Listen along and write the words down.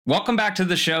Welcome back to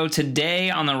the show. Today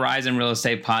on the Rise in Real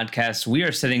Estate podcast, we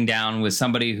are sitting down with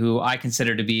somebody who I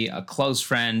consider to be a close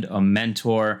friend, a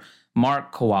mentor,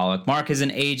 Mark Kowalik. Mark is an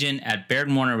agent at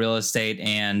Baird & Warner Real Estate,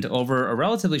 and over a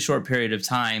relatively short period of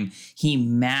time, he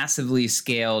massively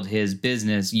scaled his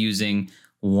business using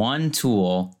one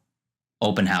tool: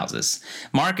 open houses.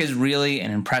 Mark is really an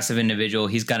impressive individual.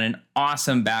 He's got an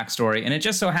awesome backstory, and it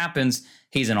just so happens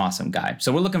he's an awesome guy.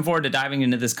 So we're looking forward to diving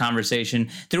into this conversation.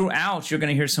 Throughout, you're going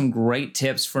to hear some great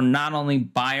tips for not only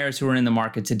buyers who are in the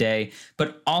market today,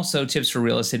 but also tips for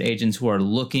real estate agents who are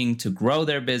looking to grow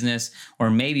their business, or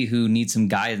maybe who need some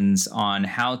guidance on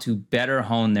how to better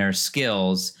hone their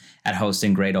skills at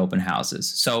hosting great open houses.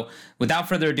 So without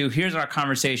further ado, here's our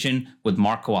conversation with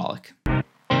Mark Kowalik.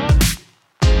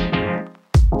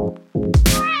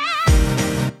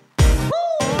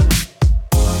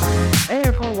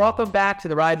 Welcome back to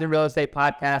the Rise in Real Estate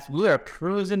podcast. We are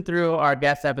cruising through our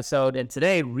guest episode, and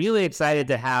today really excited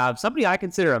to have somebody I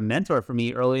consider a mentor for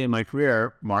me early in my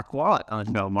career, Mark Kowalik, on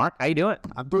the show. Mark, how you doing?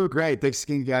 I'm doing great. Thanks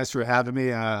again, guys, for having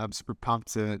me. I'm super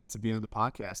pumped to be on the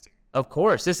podcast. Of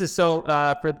course. This is so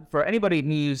for anybody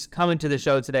who's coming to the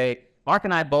show today. Mark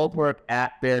and I both work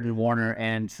at Baird & Warner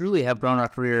and truly have grown our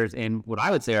careers in what I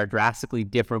would say are drastically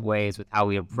different ways with how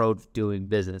we approach doing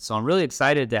business. So I'm really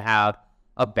excited to have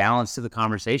a balance to the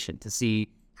conversation, to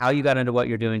see how you got into what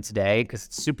you're doing today, because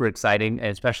it's super exciting, and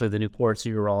especially the new course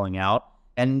you're rolling out.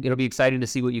 And it'll be exciting to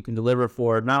see what you can deliver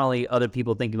for not only other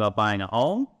people thinking about buying a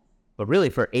home, but really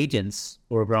for agents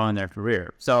who are growing their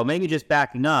career. So maybe just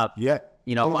backing up, why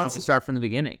don't you start from the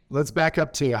beginning? Let's back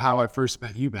up to how I first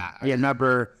met you back. I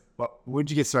remember, when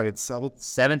did you get started?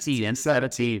 17. Yeah.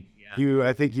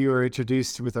 I think you were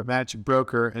introduced with a managing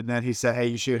broker, and then he said, hey,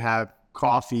 you should have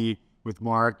coffee with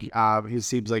Mark. He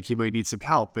seems like he might need some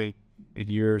help. And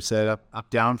you said, I'm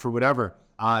down for whatever.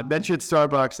 I mentioned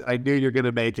Starbucks. I knew you're going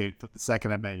to make it the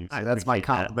second I met you. So that's my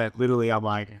compliment. Literally, I'm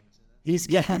like,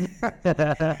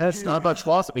 Starbucks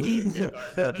philosophy.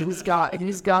 he's got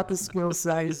the skill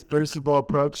set. He's versatile,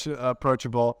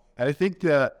 approachable. And I think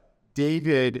that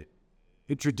David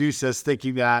introduced us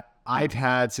thinking that I've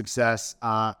had success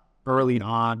early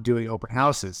on doing open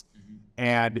houses. Mm-hmm.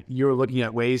 And you're looking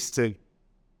at ways to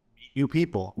new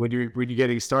people when you're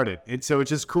getting started. And so it's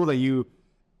just cool that you,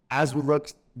 as we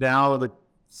look now, the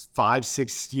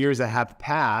 5-6 years that have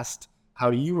passed, how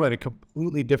you went a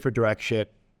completely different direction.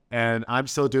 And I'm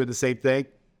still doing the same thing.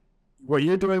 What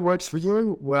you're doing works for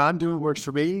you. What I'm doing works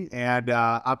for me. And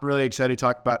I'm really excited to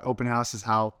talk about open houses,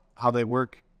 how they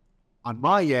work on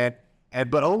my end.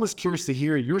 But always curious to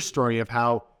hear your story of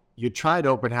how you tried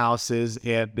open houses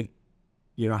and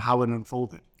how it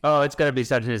unfolded. Oh, it's going to be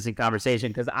such an interesting conversation,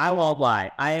 because I won't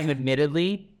lie. I am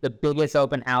admittedly the biggest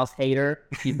open house hater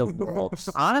in the world.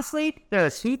 Honestly, there are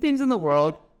two things in the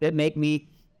world that make me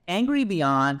angry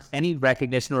beyond any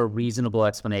recognition or reasonable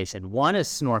explanation. One is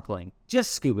snorkeling.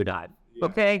 Just scuba dive,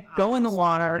 okay? Go in the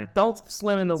water. Don't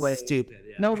swim in the way. Stupid.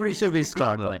 Nobody should be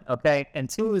snorkeling, okay? And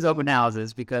two is open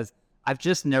houses, because I've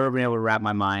just never been able to wrap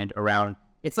my mind around.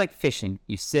 It's like fishing.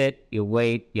 You sit, you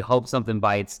wait, you hope something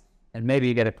bites, and maybe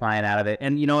you get a client out of it.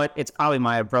 And you know what? It's probably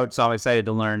my approach, so I'm excited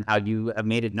to learn how you have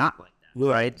made it not like that,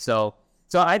 right? So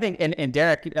I think, and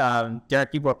Derek,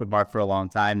 you've worked with Mark for a long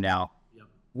time now. Yep.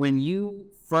 When you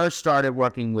first started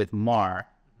working with Mark,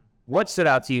 what stood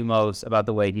out to you most about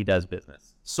the way he does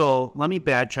business? So let me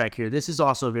backtrack here. This is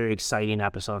also a very exciting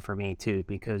episode for me too,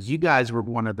 because you guys were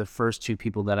one of the first two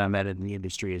people that I met in the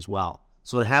industry as well.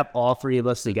 So to have all three of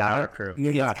us together,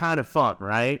 it's kind of fun,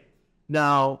 right?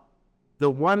 Now, the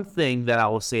one thing that I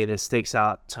will say that sticks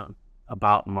out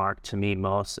about Mark to me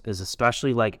most is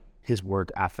especially like his work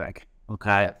ethic.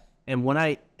 Okay. And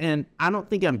I don't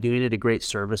think I'm doing it a great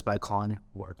service by calling it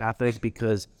work ethic,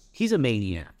 because he's a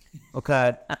maniac.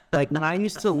 Okay. Like when I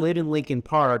used to live in Lincoln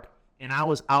Park and I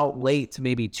was out late to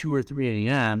maybe 2 or 3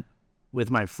 a.m. with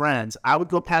my friends, I would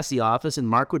go past the office and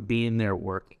Mark would be in there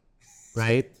working.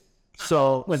 Right.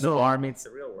 So when the bar meets the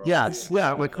real world. Yes.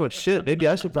 Yeah. Like, oh, shit, maybe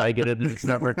I should probably get into this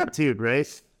network too,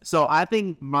 right? So I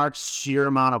think Mark's sheer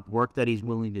amount of work that he's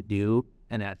willing to do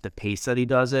and at the pace that he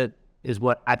does it is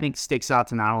what I think sticks out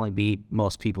to not only be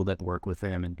most people that work with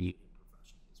him and be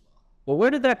professional as well. Well,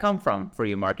 where did that come from for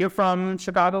you, Mark? You're from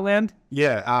Chicagoland?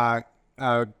 Yeah.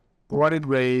 Born and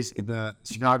raised in the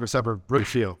Chicago suburb of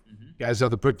Brookfield. Mm-hmm. You guys know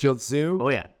the Brookfield Zoo? Oh,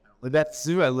 yeah. With that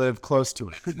zoo, I live close to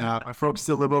it. My folks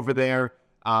still live over there.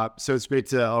 So it's great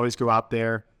to always go out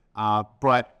there.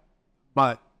 But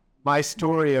my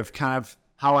story of kind of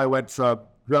how I went from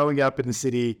growing up in the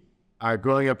city,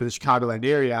 growing up in the Chicagoland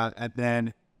area, and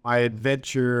then my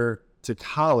adventure to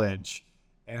college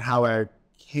and how I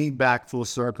came back full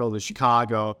circle to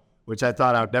Chicago which I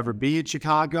thought I would never be in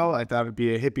Chicago. I thought I'd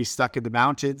be a hippie stuck in the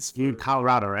mountains. You in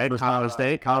Colorado, right? Colorado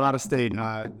State. Colorado State,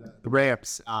 the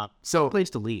Rams. So Place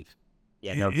to leave.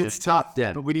 Yeah, no, it's tough.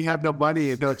 dead. But when you have no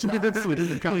money, no, You're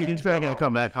gonna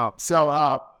come back home. so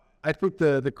I think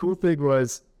the cool thing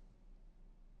was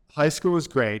high school was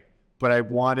great, but I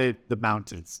wanted the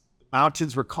mountains. The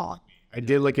mountains were calling me. I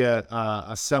did like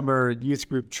a summer youth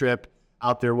group trip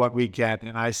out there one weekend,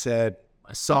 and I said,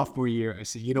 my sophomore year, I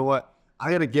said, you know what? I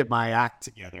got to get my act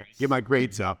together, get my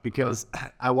grades up, because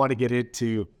I want to get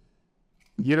into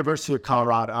University of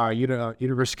Colorado,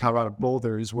 University of Colorado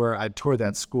Boulder is where I toured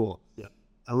that school. Yeah.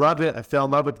 I loved it. I fell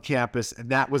in love with the campus, and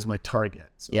that was my target.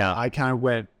 So Yeah. I kind of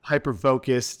went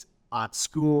hyper-focused on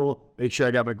school, make sure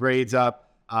I got my grades up.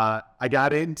 I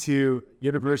got into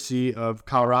University of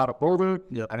Colorado Boulder,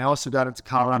 and I also got into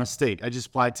Colorado State. I just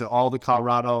applied to all the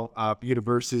Colorado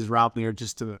universities around there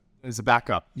just as a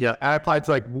backup. Yeah. And I applied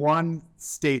to like one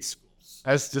state school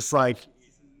as just like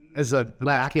as a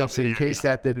backup in case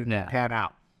that didn't pan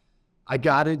out. I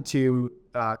got into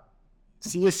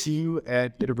CSU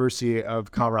and University of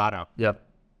Colorado. Yep.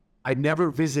 I never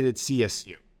visited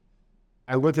CSU.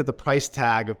 I looked at the price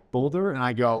tag of Boulder and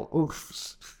I go,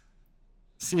 oof.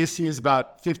 CSU is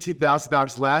about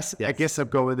 $15,000 less. Yes. I guess I'm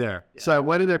going there. Yeah. So I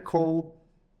went in there cold,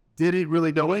 didn't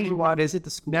really know anyone. Visit the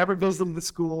school. Never visited the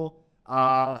school.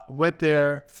 Went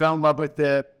there, fell in love with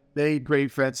it, made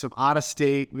great friends from out of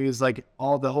state. We was like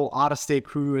the whole out of state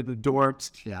crew in the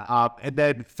dorms. Yeah. And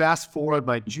then fast forward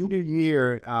my junior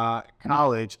year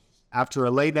college, after a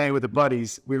late night with the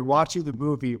buddies, we were watching the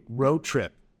movie Road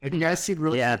Trip. Have you guys seen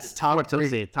Road Trip? Yeah, it's Tom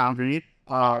Green. Tom Green.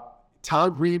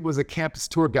 Tom Green was a campus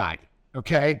tour guide.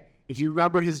 Okay, if you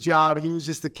remember his job, he was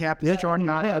just the campus tour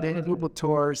guide. They had people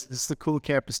tours. This is the cool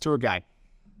campus tour guide.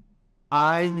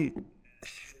 2-3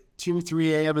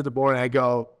 a.m. in the morning, I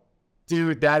go,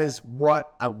 dude, that is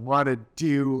what I want to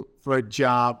do for a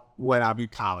job when I'm in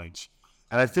college.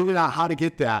 And I figured out how to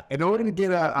get that. In order to get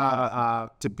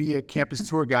to be a campus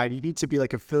tour guide, you need to be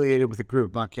like affiliated with a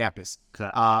group on campus. Okay.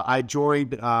 I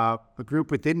joined a group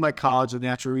within my college of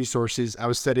natural resources. I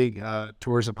was studying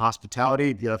tourism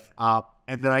hospitality. Yep.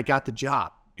 And then I got the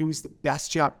job. It was the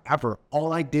best job ever.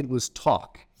 All I did was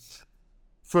talk.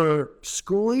 For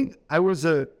schooling, I was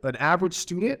an average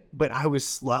student, but I was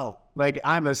slow. Like,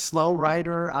 I'm a slow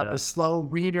writer. I'm a slow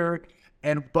reader.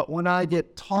 But when I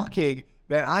get talking,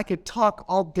 man, I could talk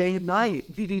all day and night.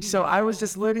 So I was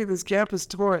just learning this campus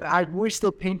tour. And I wish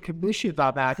they paid commission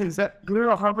on that. Because there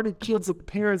are how many kids and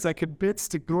parents I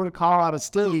convinced to go to Colorado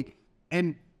State.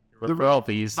 And Referral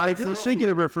fees. I was thinking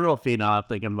of referral fee now. I'm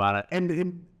thinking about it.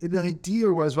 And the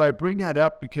idea was, why I bring that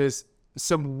up, because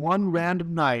one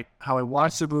random night, how I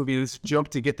watched the movie, this jump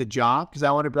to get the job, because I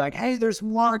want to be like, hey, there's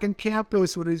Mark on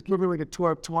campus when he's giving like a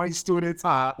tour of 20 students.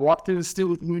 Walked through the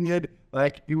student union,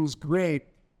 like it was great.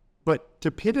 But to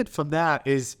pivot from that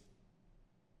is,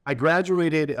 I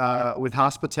graduated with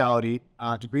hospitality,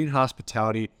 degree in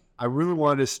hospitality. I really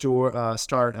wanted to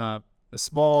start a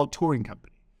small touring company.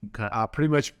 Okay. Pretty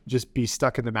much just be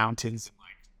stuck in the mountains,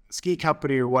 like a ski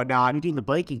company or whatnot. I'm doing the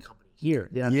biking company here.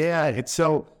 Yeah. Yeah. And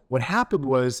so what happened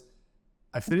was,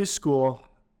 I finished school.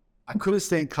 I couldn't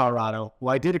stay in Colorado.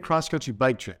 Well, I did a cross-country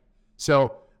bike trip.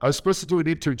 So I was supposed to do an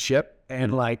internship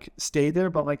and like stay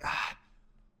there, but like,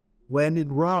 when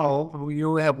in Rome, we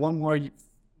only have one more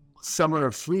summer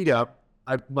of freedom.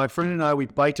 My friend and I, we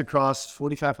biked across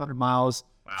 4,500 miles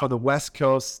from the West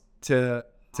Coast to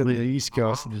the East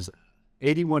Coast.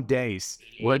 81 days.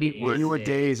 81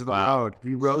 days on the road.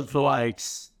 We rode for like,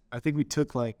 I think we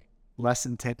took like less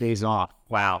than 10 days off.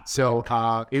 Wow. So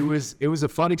it was a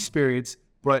fun experience,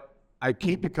 but I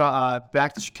came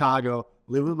back to Chicago,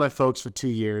 lived with my folks for 2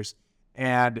 years,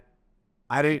 and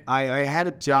I had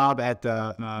a job at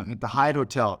the Hyatt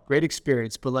Hotel. Great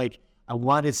experience, but like I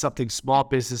wanted something small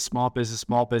business.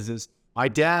 My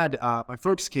dad, my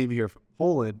folks came here from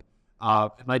Poland,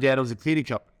 and my dad owns a cleaning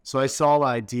company. So I saw the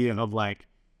idea of like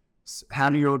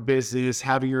having your own business,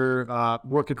 having your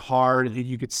working hard, and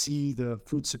you could see the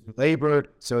fruits of your labor.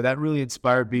 So that really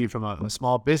inspired me from a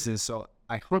small business. So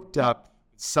I hooked up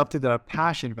with something that I'm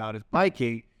passionate about, is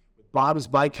biking, with Bob's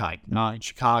Bike Hike in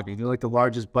Chicago. They're like the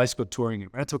largest bicycle touring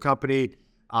and rental company.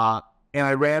 And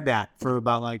I ran that for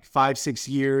about like 5-6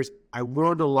 years. I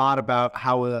learned a lot about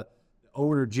how the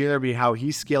owner, Jeremy, how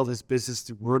he scaled his business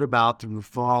through word of mouth, through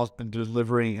referrals, and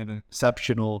delivering an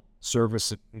exceptional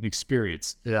service and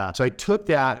experience. Yeah. So I took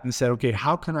that and said, okay,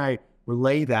 how can I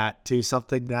relay that to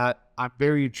something that I'm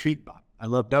very intrigued by? I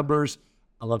love numbers.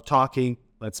 I love talking.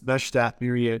 Let's mesh that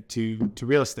myriad to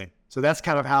real estate. So that's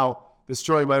kind of how the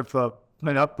story went from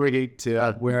my upbringing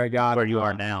to where I got. Where you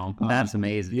are now. That's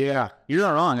amazing. Yeah. You're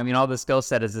not wrong. I mean, all the skill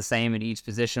set is the same in each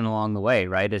position along the way,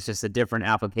 right? It's just a different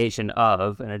application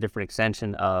of and a different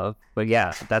extension of. But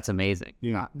yeah, that's amazing.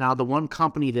 Yeah. Now, the one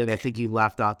company that I think you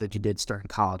left out that you did start in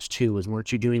college too was,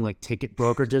 weren't you doing like ticket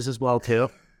brokerages as well too?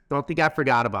 Don't think I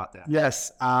forgot about that.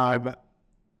 Yes.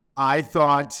 I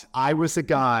thought I was a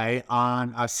guy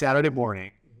on a Saturday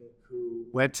morning who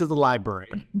went to the library.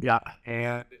 Yeah.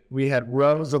 And we had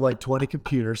rows of like 20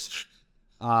 computers.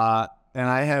 And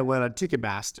I went on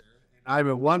Ticketmaster. I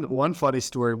mean, one funny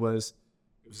story was,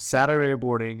 it was Saturday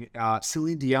morning.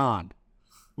 Celine Dion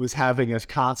was having a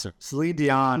concert. Celine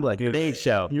Dion, Like big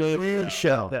show. big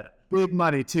show, big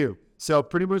money too. So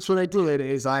pretty much what I did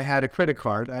is I had a credit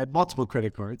card. I had multiple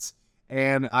credit cards,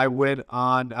 and I went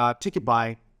on ticket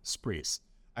buying sprees.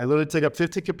 I literally took up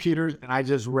 50 computers and I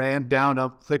just ran down,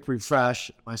 up, click refresh.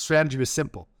 My strategy was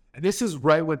simple. And this is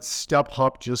right when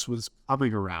StubHub just was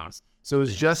coming around. So it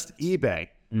was just eBay.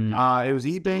 It was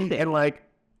eBay, and like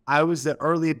I was the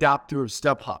early adopter of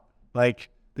StubHub. Like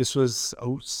this was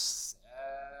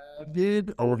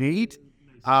 07, 08.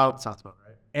 Sounds about right.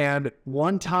 And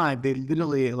one time they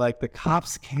literally, like, the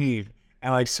cops came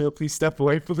and like, so please step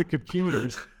away from the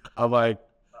computers. I'm like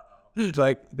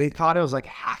they thought I was like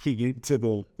hacking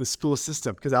into the school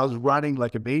system because I was running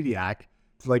like a maniac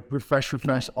to like refresh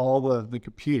all the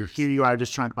computers. Here you are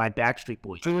just trying to buy Backstreet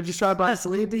Boys. So we're just trying to buy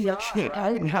Celine Dion.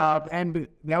 And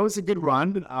that was a good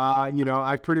run.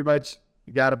 I pretty much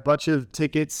got a bunch of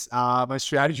tickets. My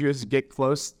strategy was to get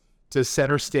close to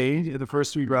center stage in the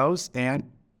first 3 rows, and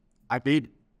I made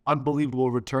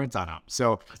unbelievable returns on them.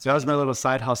 So that was my little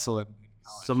side hustle.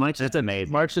 So much. That's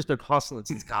amazing. Mark's just been hustling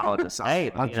since college.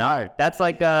 Hey, that's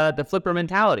like the flipper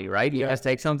mentality, right? You guys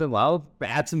take something low,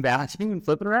 add some value, and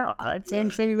flip it around.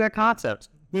 Same that concept.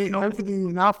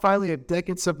 Now finally a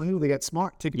decade something, they got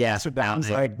smart tickets. Yeah, so down.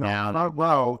 Like, down. not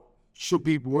low should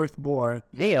be worth more.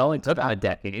 They only took about a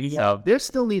decade. So There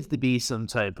still needs to be some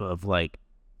type of like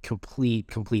complete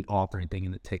altering thing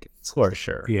in the tickets. for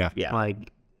sure. Yeah. Yeah.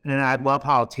 Like, and I love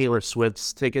how Taylor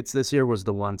Swift's tickets this year was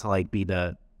the one to like be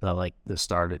the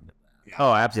started,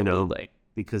 Oh, absolutely.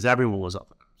 because everyone was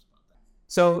up.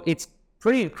 So it's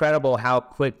pretty incredible how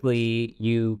quickly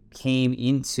you came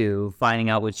into finding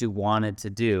out what you wanted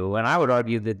to do. And I would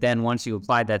argue that then once you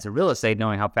applied that to real estate,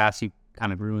 knowing how fast you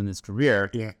kind of grew in this career,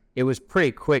 it was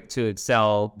pretty quick to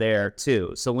excel there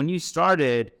too. So when you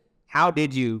started, how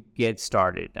did you get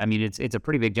started? I mean, it's a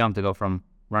pretty big jump to go from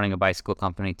running a bicycle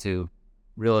company to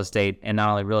real estate, and not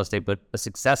only real estate, but a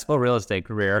successful real estate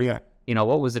career. Yeah.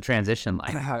 What was the transition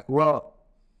like? Well,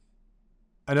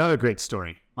 another great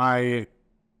story. I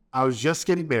was just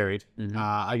getting married.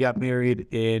 I got married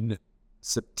in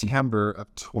September of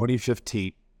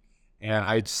 2015, and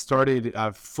I started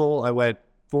I went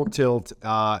full tilt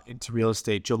into real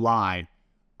estate July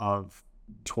of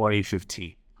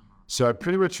 2015. So I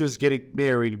pretty much was getting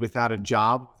married without a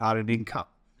job, without an income.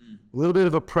 A little bit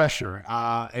of a pressure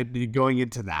and going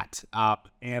into that.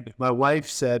 And my wife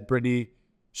said, Brittany,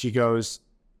 she goes,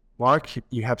 Mark,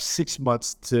 you have 6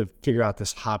 months to figure out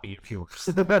this hobby of yours.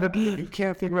 You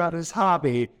can't figure out this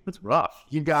hobby. It's rough.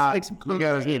 You got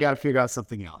to figure out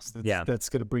something else. That's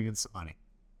going to bring in some money.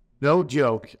 No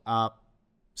joke.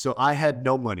 So I had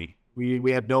no money.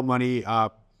 We had no money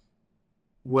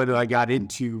when I got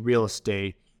into real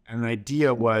estate. And the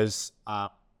idea was, a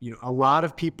lot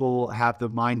of people have the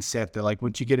mindset that like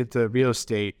once you get into real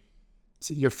estate,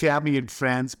 your family and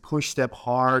friends push them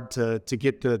hard to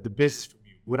get the business from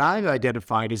you. What I've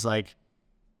identified is like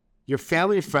your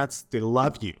family and friends, they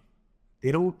love you.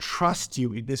 They don't trust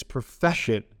you in this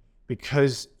profession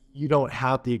because you don't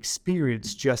have the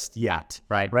experience just yet.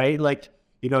 Right? Like,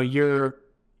 your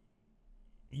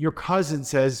cousin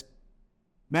says,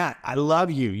 Matt, I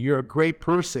love you. You're a great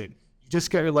person. You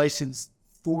just got your license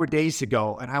 4 days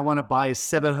ago, and I want to buy a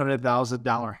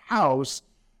 $700,000 house.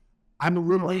 I'm a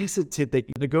little hesitant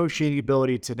that negotiating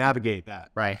ability to navigate that.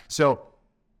 Right. So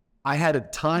I had a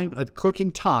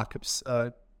ticking clock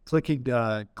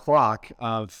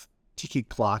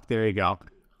there you go,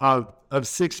 of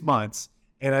 6 months.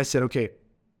 And I said, okay,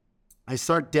 I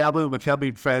start dabbling with my family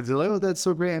and friends. They're like, oh, that's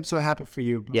so great. I'm so happy for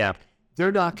you. Yeah.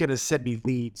 They're not going to send me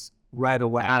leads right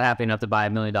away. Not happy enough to buy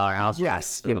 $1 million house.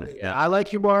 Yes. Yeah. I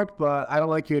like you, Mark, but I don't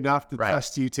like you enough to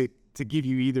trust you to give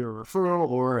you either a referral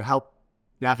or help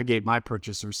navigate my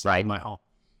purchase or sell my home.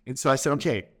 And so I said,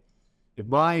 okay, if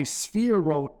my sphere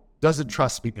doesn't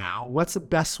trust me now, what's the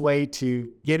best way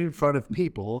to get in front of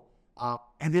people?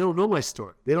 And they don't know my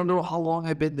story. They don't know how long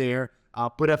I've been there.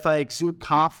 But if I exude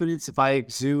confidence, if I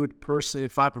exude person,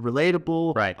 if I'm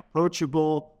relatable,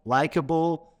 approachable,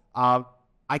 likable,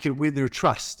 I I could win their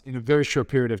trust in a very short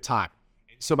period of time.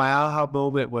 So my aha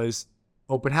moment was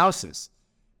open houses.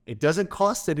 It doesn't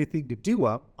cost anything to do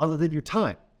them other than your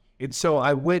time. And so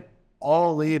I went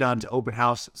all in onto open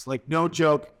houses. Like, no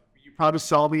joke, you probably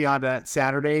saw me on that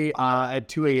Saturday at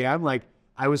 2 a.m. Like,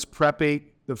 I was prepping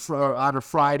on a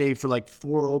Friday for like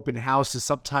 4 open houses,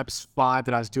 sometimes 5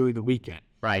 that I was doing the weekend.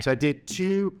 Right. So I did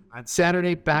 2 on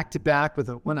Saturday back to back with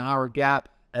a 1 hour gap,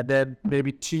 and then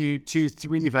maybe 3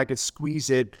 if I could squeeze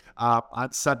it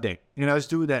on Sunday. And I was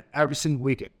doing that every single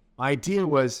weekend. My idea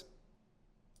was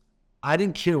I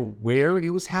didn't care where it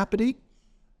was happening.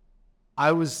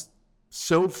 I was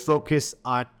so focused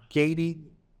on gaining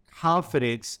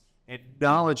confidence and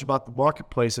knowledge about the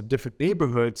marketplace of different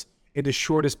neighborhoods in the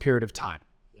shortest period of time.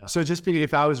 Yeah. So just being,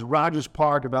 if I was Rogers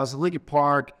Park, if I was in Lincoln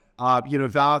Park,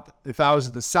 if I was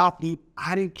in the South Loop,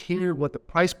 I didn't care what the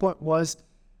price point was.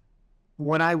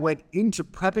 When I went into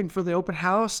prepping for the open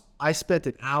house, I spent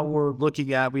an hour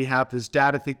looking at, we have this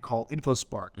data thing called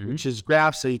InfoSpark, which is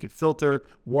graphs so you can filter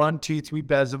 1, 2, 3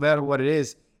 beds, no matter what it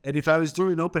is. And if I was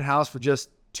doing an open house for just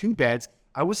 2 beds,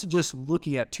 I wasn't just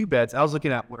looking at 2 beds. I was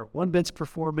looking at what are 1 beds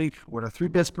performing, what are 3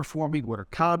 beds performing, what are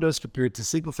condos compared to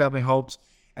single family homes.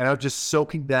 And I was just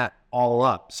soaking that all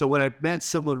up. So when I met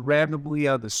someone randomly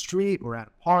on the street or at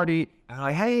a party, and I'm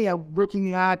like, hey, I'm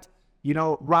looking at,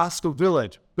 Roscoe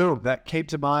Village. Boom, that came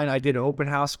to mind. I did an open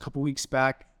house a couple weeks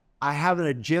back. I have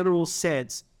a general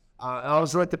sense. I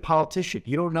was like the politician.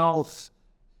 You don't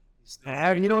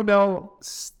know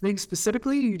things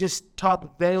specifically. You just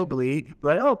talk vaguely.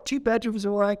 But 2 bedrooms are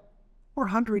like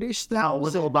 400-ish. That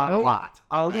was about a lot.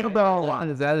 A little bit a lot.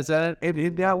 Is that it?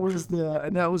 And that was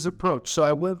the approach. So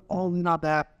I went all in on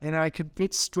that, and I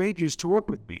convinced strangers to work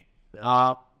with me.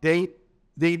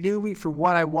 They knew me for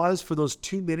what I was for those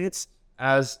 2 minutes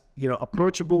as,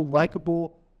 approachable,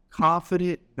 likable,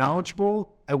 confident,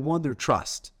 knowledgeable. I won their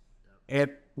trust. And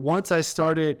once I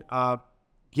started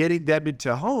getting them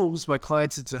into homes, my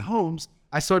clients into homes,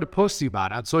 I started posting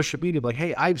about it on social media. Like,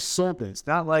 hey, I've sold this.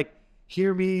 Not like,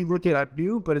 hear me looking at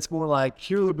you, but it's more like,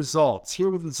 here are the results. Here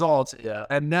are the results. Yeah.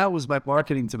 And that was my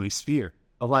marketing to my sphere.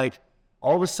 Of like,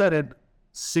 all of a sudden,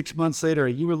 6 months later,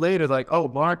 a year later, like, oh,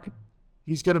 Mark,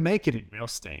 he's going to make it in real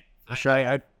estate.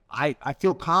 I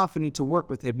feel confident to work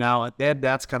with him now. And then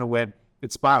that's kind of when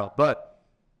it spiraled. But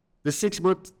the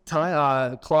 6-month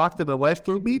clock that my wife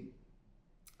gave me,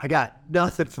 I got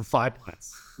nothing for 5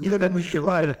 months.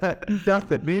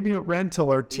 Nothing. Maybe a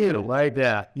rental or 2 like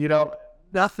that.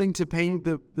 Nothing to pay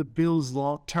the bills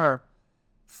long term.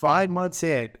 5 months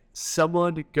in,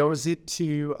 someone goes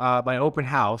into my open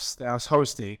house that I was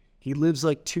hosting. He lives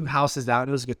like 2 houses down.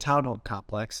 It was like a townhome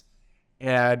complex.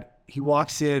 And he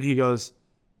walks in, he goes,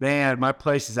 man, my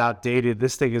place is outdated.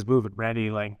 This thing is moving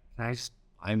ready. Like, can I just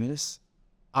buy this?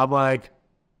 I'm like,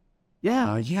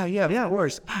 yeah, of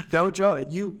course. No joke.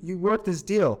 You worked this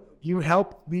deal. You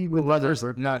helped me with others,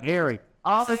 not Harry.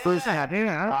 I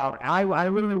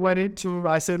literally went into,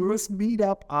 I said, let's meet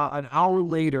up an hour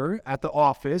later at the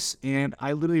office. And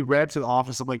I literally ran to the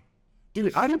office. I'm like,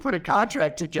 dude, I didn't put a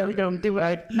contract together. Don't do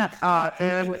it.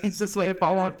 And it's just like, if I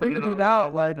want to figure it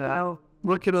out, like, I'll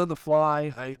look it on the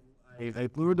fly. I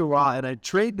learned a lot, and I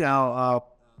train now.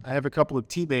 I have a couple of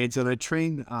teammates, and I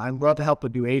train. I love to help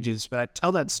with new agents, but I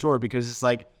tell that story because it's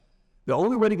like the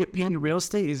only way to get paid in real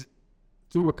estate is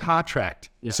through a contract.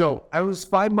 Yeah. So I was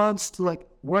 5 months to like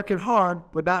working hard,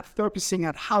 but not focusing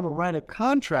on how to write a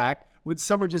contract. When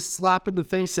someone just slap in the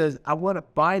face says, I want to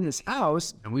buy this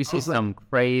house. And we see some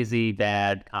crazy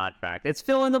bad contract. It's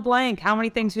fill in the blank. How many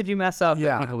things could you mess up?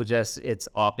 Yeah. It's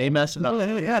off. They messed it up.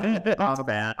 It's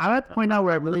bad. I'm at the point now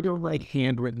where I really don't like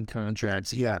handwritten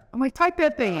contracts. Yeah. I'm like, type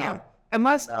that thing out.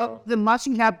 Unless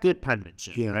you have good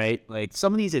penmanship, right? Like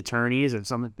some of these attorneys and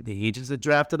some of the agents that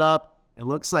drafted up, it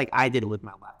looks like I did it with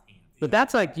my left hand. But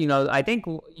that's like, I think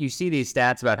you see these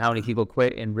stats about how many people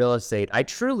quit in real estate. I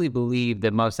truly believe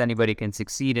that most anybody can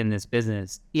succeed in this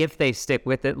business if they stick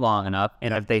with it long enough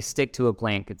and if they stick to a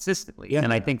plan consistently. Yeah.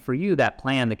 And I think for you, that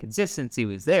plan, the consistency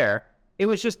was there. It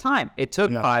was just time. It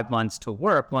took 5 months to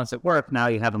work. Once it worked, now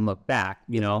you haven't looked back,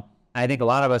 I think a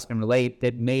lot of us can relate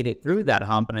that made it through that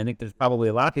hump. And I think there's probably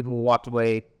a lot of people who walked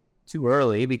away too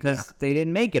early because they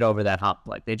didn't make it over that hump.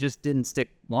 Like they just didn't stick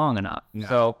long enough. Yeah.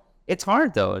 So it's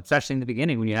hard though, especially in the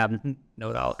beginning when you have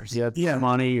no dollars. Yeah,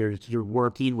 money, or you're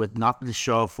working with nothing to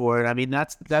show for it. I mean,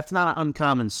 that's not an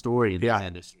uncommon story in the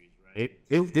industry, right?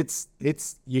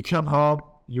 It's you come home,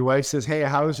 your wife says, "Hey,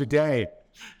 how was your day?"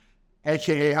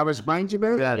 AKA, how much mind you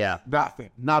made? Yeah. Nothing.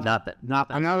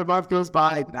 Another month goes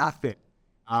by, nothing.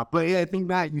 But yeah, I think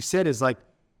Matt, you said is like,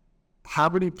 how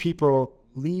many people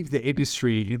leave the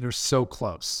industry and they're so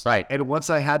close. Right. And once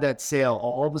I had that sale,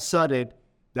 all of a sudden,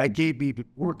 that gave me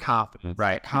more confidence.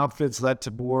 Right. Confidence led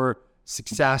to more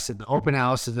success in the open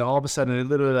house. And then all of a sudden, I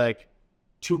literally like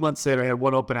 2 months later, I had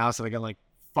one open house and I got like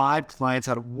 5 clients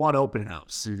out of one open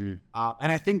house. And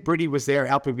I think Brittany was there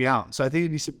helping me out. So I think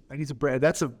I need some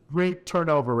that's a great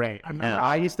turnover rate.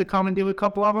 I used to come and do a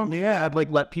couple of them. Yeah, I'd like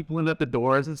let people in at the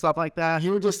doors and stuff like that.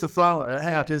 You were just the follower.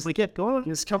 Yeah, just like, get going.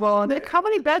 Just come on. How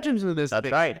many bedrooms in this That's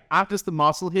thing? right. I'm just the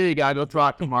muscle here. You gotta go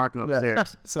talk to Mark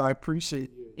upstairs. So I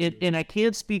appreciate you. And I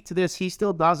can't speak to this. He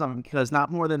still does them because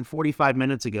not more than 45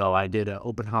 minutes ago, I did an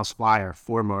open house flyer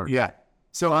for Mark. Yeah.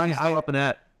 So I up in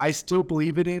that. I still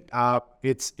believe in it.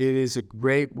 It is a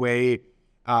great way.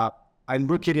 I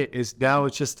look at it as now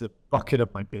it's just a bucket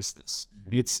of my business.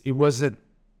 It wasn't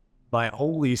my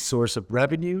only source of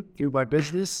revenue through my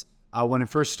business when it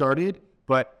first started,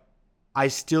 but I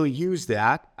still use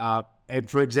that. And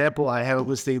for example, I had a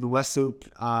listing in the West Loop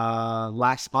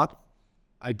last month.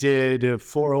 I did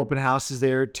 4 open houses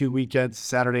there, 2 weekends,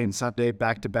 Saturday and Sunday,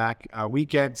 back-to-back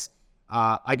weekends.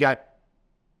 I got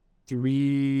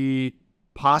 3,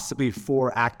 possibly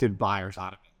 4 active buyers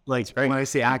out of it. Like when I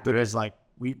say active, it's like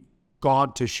we've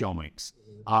gone to showings.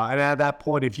 And at that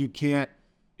point, if you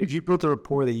build a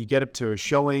rapport that you get up to a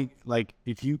showing, like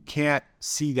if you can't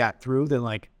see that through, then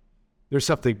like there's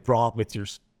something wrong with you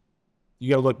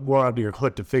got to look more under your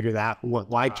hood to figure that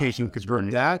why can't you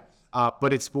convert that?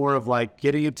 But it's more of like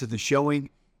getting into the showing.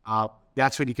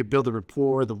 That's when you can build a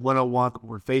rapport, the one-on-one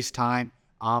or FaceTime,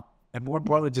 and more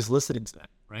importantly, just listening to them,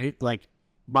 right? Like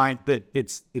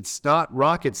it's not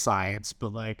rocket science,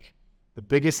 but like the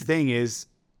biggest thing is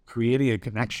creating a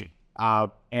connection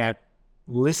and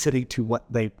listening to what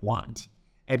they want,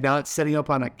 and not setting up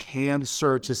on a canned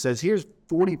search that says here's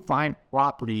 45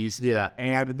 properties,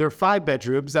 and they're 5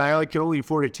 bedrooms. I can only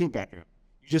afford a 2-bedroom.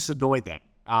 You just annoy them.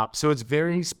 So it's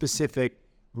very specific,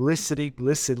 listening,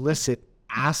 listen,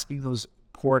 asking those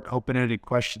important open-ended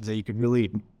questions that you can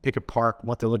really pick apart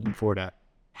what they're looking for to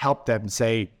help them.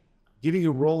 Say, giving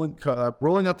you rolling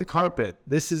out the carpet.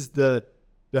 This is the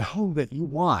home that you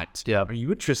want. Yeah. Are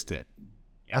you interested?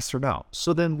 Yes or no?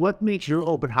 So then what makes your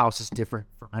open houses different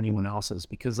from anyone else's?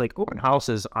 Because like open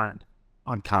houses aren't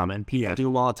uncommon. People do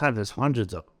them all the time. There's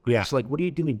hundreds of them. Yeah. So like, what are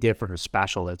you doing different or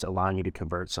special that's allowing you to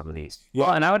convert some of these?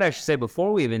 Well, and I would actually say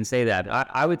before we even say that,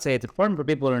 I would say it's important for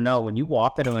people to know when you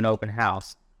walk into an open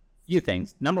house, a few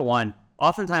things. Number one,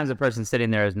 oftentimes the person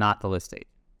sitting there is not the listing.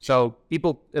 So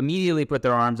people immediately put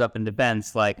their arms up in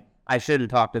defense, like, I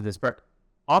shouldn't talk to this person.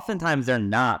 Oftentimes they're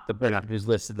not the person who's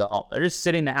listed the home. They're just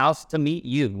sitting in the house to meet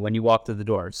you when you walk through the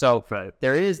door. So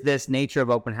there is this nature of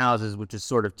open houses, which is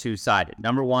sort of two-sided.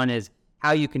 Number one is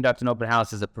how you conduct an open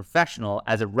house as a professional,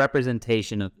 as a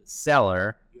representation of the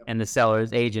seller and the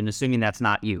seller's agent, assuming that's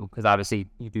not you, because obviously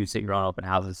you do sit your own open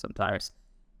houses sometimes.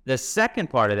 The second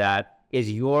part of that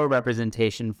is your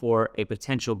representation for a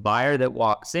potential buyer that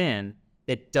walks in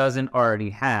that doesn't already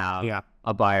have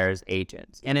a buyer's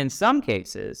agent. And in some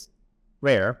cases,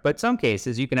 rare, but some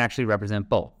cases you can actually represent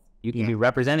both. You can be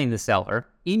representing the seller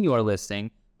in your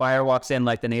listing. Buyer walks in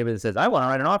like the neighbor that says, I want to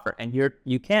write an offer. And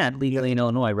you can legally in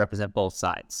Illinois represent both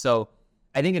sides. So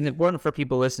I think it's important for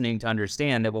people listening to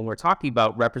understand that when we're talking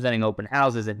about representing open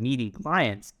houses and meeting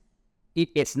clients,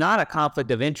 it's not a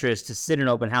conflict of interest to sit in an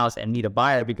open house and meet a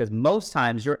buyer, because most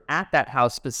times you're at that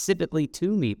house specifically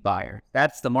to meet buyers.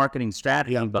 That's the marketing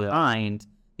strategy behind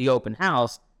the open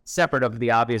house, separate of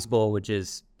the obvious goal, which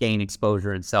is gain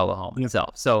exposure and sell the home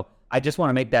itself. So I just want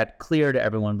to make that clear to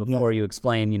everyone before you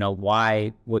explain,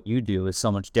 why what you do is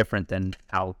so much different than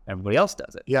how everybody else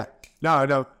does it. Yeah.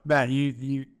 No, Matt,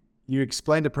 you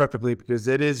explained it perfectly, because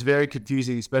it is very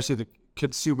confusing, especially the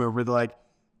consumer, where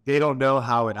they don't know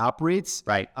how it operates.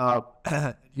 Right.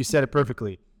 You said it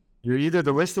perfectly. You're either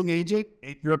the listing agent,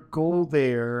 and your goal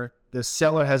there, the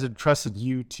seller has entrusted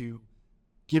you to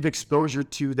give exposure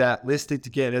to that listing to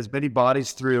get as many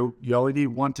bodies through. You only need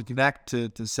one to connect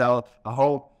to sell a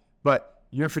home. But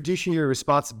your fiduciary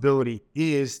responsibility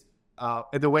is,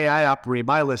 and the way I operate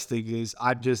my listing is,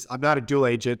 I'm not a dual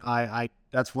agent.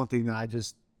 That's one thing that I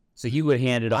just. So you would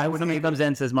hand it off. When somebody comes in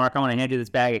and says, Mark, I want to hand you this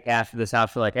bag of cash for this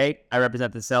house. You're like, hey, I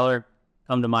represent the seller.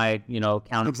 Come to my,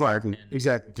 counterpart.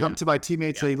 Exactly. Come to my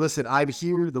teammates. Say, listen, I'm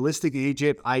here, the listing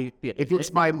agent. If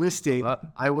it's my listing,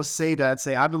 I will say that.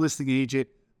 Say, I'm the listing agent.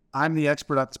 I'm the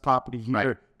expert on this property here.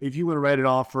 Right. If you want to write an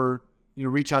offer,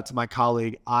 reach out to my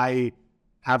colleague. I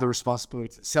have the responsibility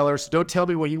to the seller. So don't tell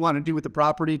me what you want to do with the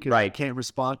property, because I can't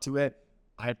respond to it.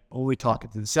 I'm only talking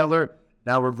to the seller.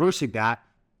 Now, reversing that,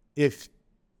 if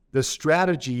the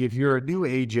strategy, if you're a new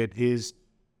agent, is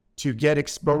to get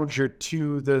exposure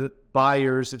to the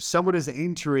buyers, if someone is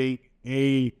entering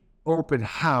a open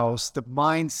house, the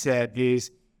mindset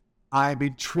is, I'm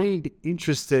intrigued,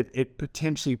 interested in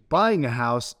potentially buying a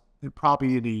house in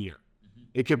probably in a year.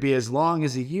 It could be as long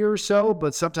as a year or so,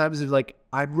 but sometimes it's like,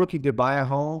 I'm looking to buy a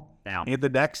home in the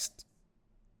next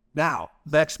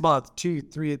month, 2,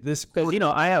 3, this. Because,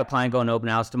 I have a client going to open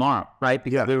house tomorrow, right?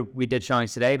 Because we did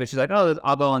showings today, but she's like, oh,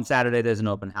 I'll go on Saturday. There's an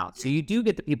open house. So you do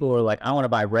get the people who are like, I want to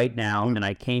buy right now, and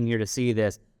I came here to see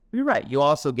this. You're right. You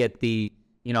also get the,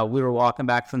 we were walking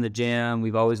back from the gym.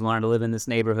 We've always wanted to live in this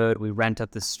neighborhood. We rent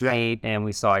up the street, and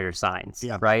we saw your signs,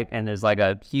 right? And there's like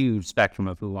a huge spectrum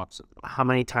of who walks. How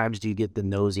many times do you get the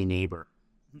nosy neighbor?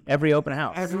 Every open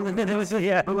house. But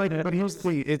here's the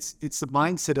thing. It's the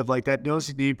mindset of like that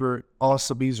nosy neighbor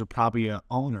also means we're probably an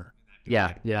owner.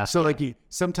 Yeah. So like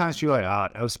sometimes you're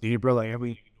like, nosy neighbor, like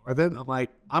we ignore them. I'm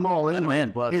like, I'm all in. I'm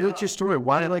in. Hey, what's your story?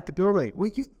 Why do you like the building?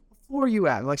 What floor are you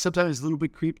at? Like sometimes it's a little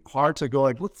bit hard to go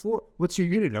like, what floor? What's your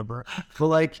unit number? But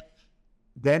like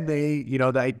then they,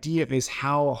 the idea is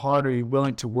how hard are you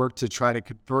willing to work to try to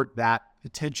convert that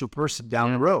potential person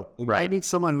down the road? Right. I need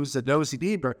someone who's a nosy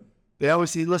neighbor. They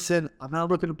always say, listen, I'm not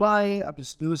looking to buy. I'm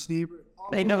just a nosy neighbor.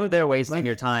 They know they're wasting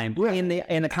your time in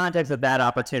the context of that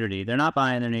opportunity. They're not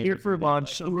buying their neighbor. Here for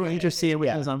lunch. I'm really interested in what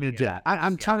I'm going to do.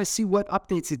 I'm trying to see what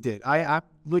updates it did. I'm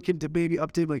looking to maybe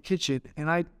update my kitchen, and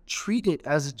I treat it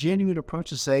as a genuine approach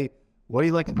to say, what do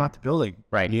you like about the building?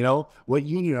 Right. What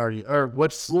unit are you, or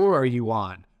what floor are you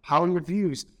on? How are your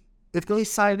views? If they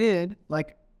sign in,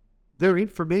 like, their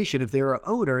information, if they're an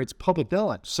owner, it's public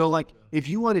knowledge. So, like, if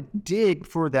you want to dig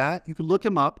for that, you can look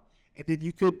them up. And then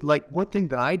you could, like, one thing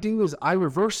that I do is I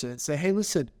reverse it and say, hey,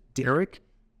 listen, Derek,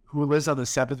 who lives on the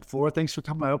 7th floor, thanks for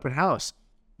coming to my open house.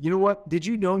 You know what? Did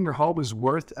you know your home is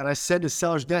worth? And I send a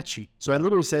seller's net sheet. So I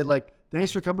literally said, like,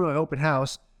 thanks for coming to my open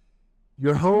house.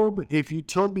 Your home, if you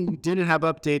told me you didn't have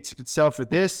updates, you could sell for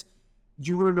this.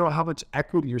 You want to know how much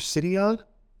equity you're sitting on?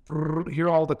 Here are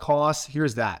all the costs.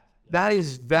 Here's that. That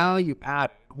is value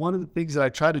added. One of the things that I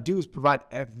try to do is provide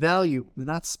value,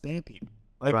 not spam people.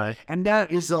 Like, right. And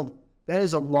that is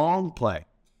a long play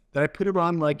that I put it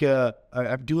on like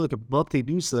I do like a monthly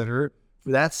newsletter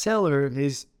for that seller.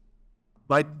 Is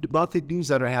my monthly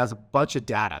newsletter has a bunch of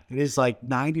data. It is like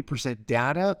 90%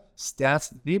 data,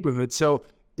 stats in the neighborhood. So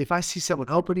if I see someone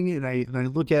opening it and I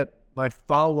look at my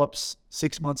follow-ups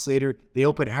 6 months later, they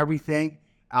open everything,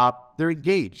 they're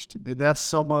engaged. And that's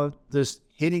someone just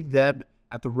hitting them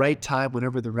at the right time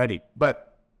whenever they're ready.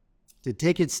 But to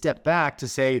take it a step back to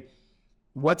say,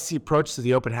 what's the approach to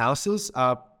the open houses?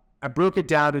 I broke it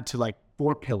down into like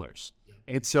 4 pillars.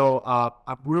 And so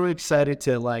I'm really excited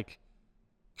to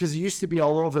because it used to be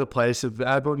all over the place.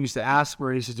 Everyone used to ask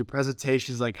where used to do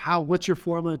presentations like, what's your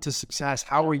formula to success?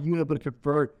 How are you able to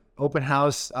convert open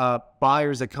house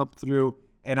buyers that come through?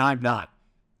 And I'm not.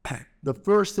 The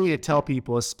first thing to tell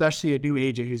people, especially a new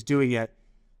agent who's doing it,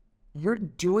 you're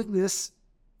doing this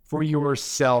for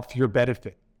yourself, your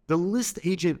benefit. The list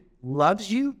agent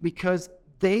loves you because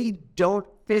they don't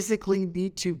physically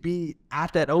need to be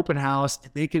at that open house,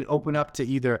 and they can open up to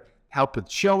either help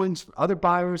with showings for other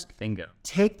buyers. Bingo.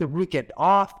 Take the weekend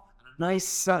off, a nice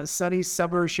sunny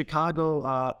summer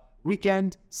Chicago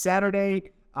weekend,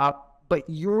 Saturday. But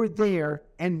you're there,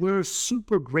 and we're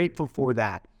super grateful for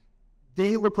that.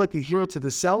 They look like a hero to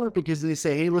the seller because they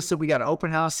say, hey, listen, we got an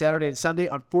open house Saturday and Sunday.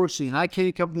 Unfortunately, I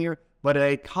can't come there, but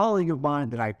a colleague of mine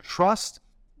that I trust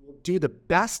will do the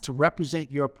best to represent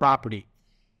your property.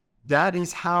 That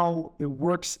is how it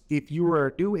works. If you are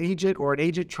a new agent or an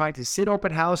agent trying to sit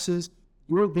open houses,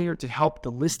 you're there to help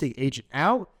the listing agent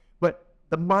out. But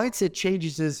the mindset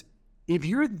changes is if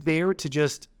you're there to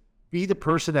just be the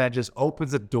person that just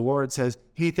opens the door and says,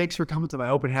 hey, thanks for coming to my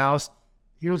open house.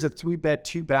 Here's a 3-bed,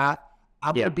 2-bath.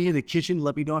 I'm going to be in the kitchen.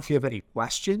 Let me know if you have any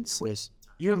questions. Please.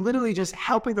 You're literally just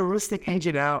helping the listing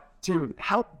agent out to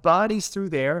help bodies through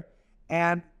there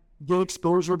and get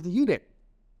exposure of the unit.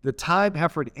 The time,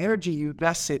 effort, energy you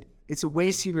invested, it's a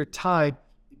waste of your time.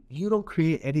 You don't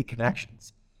create any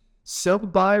connections.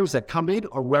 Some buyers that come in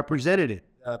are represented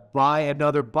by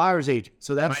another buyer's agent.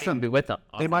 So that's might even be with them.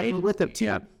 They might be with them too.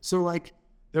 Yeah. So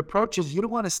the approach is you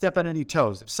don't want to step on any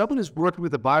toes. If someone is working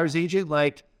with a buyer's agent,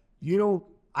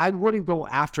 I wouldn't go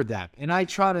after them. And I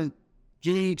try to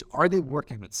gauge, are they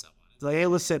working with someone? It's like, hey,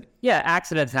 listen. Yeah,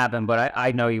 accidents happen, but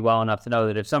I know you well enough to know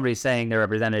that if somebody's saying they're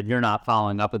represented, you're not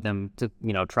following up with them to,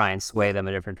 try and sway them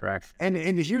a different direction. And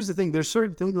here's the thing. There's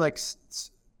certain things like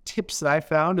tips that I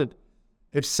found. And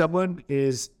if someone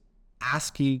is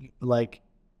asking a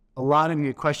lot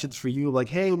of questions for you, like,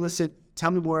 hey, listen,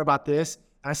 tell me more about this.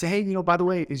 I say, hey, by the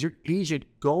way, is your agent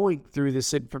going through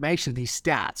this information, these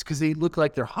stats? Because they look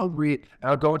like they're hungry.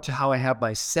 And I'll go into how I have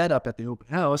my setup at the open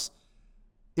house.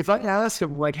 If I ask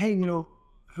them, like, hey, are you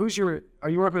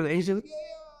working with an agent?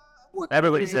 Yeah.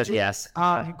 Everybody says yes.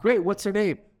 Great. What's her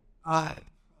name? And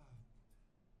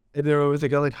they're always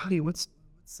like, honey, what's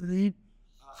the name?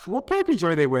 What package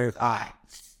are they with? I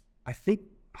think,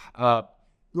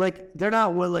 they're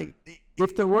not willing.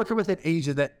 If they're working with an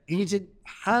agent, that agent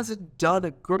hasn't done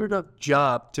a good enough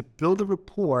job to build a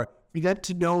rapport for them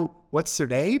to know what's their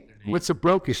name, what's a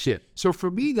broker shit. So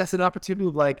for me, that's an opportunity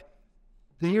of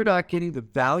they're not getting the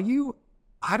value.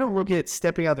 I don't look at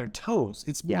stepping on their toes.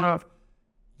 It's more of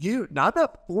you,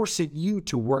 not forcing you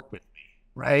to work with me,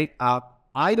 right?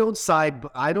 I don't sign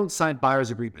buyer's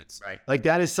agreements. Right.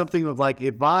 That is something of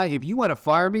if you want to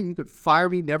fire me, you could fire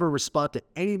me, never respond to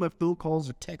any of my phone calls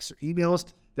or texts or emails.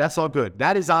 That's all good.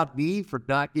 That is on me for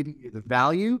not giving you the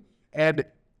value.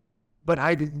 But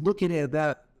I didn't look at it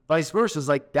that vice versa.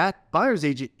 It's that buyer's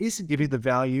agent isn't giving the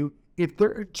value. If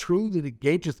they're intrigued and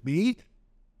engaged with me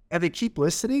and they keep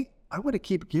listening, I want to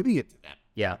keep giving it to them.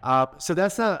 Yeah. So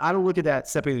that's not, I don't look at that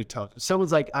stepping their toes. If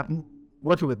someone's like, I'm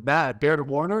working with Matt, Baird &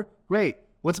 Warner, great.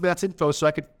 What's Matt's info so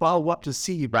I can follow up to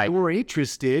see if you're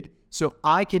interested, so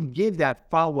I can give that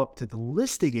follow-up to the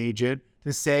listing agent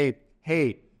to say,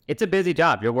 hey. It's a busy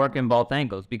job. You're working both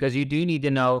angles because you do need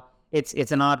to know.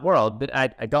 It's an odd world, but I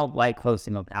don't like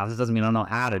hosting open houses. Doesn't mean I don't know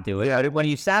how to do it. Yeah. But when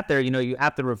you sat there, you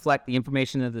have to reflect the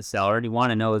information of the seller, and you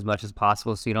want to know as much as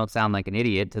possible so you don't sound like an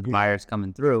idiot to the buyers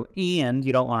coming through, and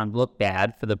you don't want to look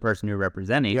bad for the person you're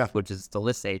representing, which is the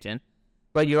list agent.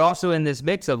 But you're also in this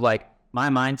mix of my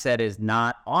mindset is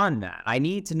not on that. I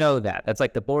need to know that. That's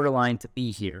the borderline to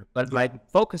be here. But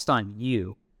focused on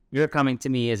you. You're coming to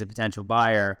me as a potential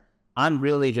buyer. I'm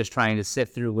really just trying to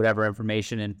sift through whatever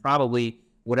information and probably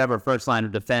whatever first line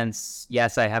of defense,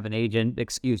 yes, I have an agent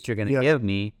excuse you're going to give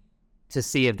me to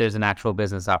see if there's an actual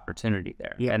business opportunity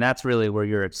there. Yeah. And that's really where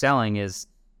you're excelling, is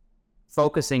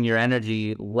focusing your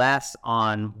energy less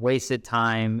on wasted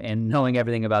time and knowing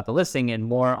everything about the listing and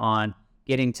more on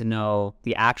getting to know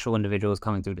the actual individuals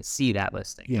coming through to see that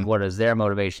listing and what is their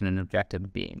motivation and objective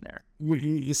of being there.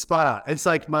 You spot on. It's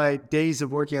like my days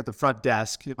of working at the front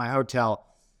desk at my hotel.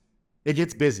 It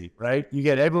gets busy, right? You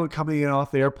get everyone coming in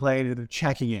off the airplane and they're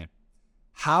checking in.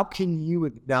 How can you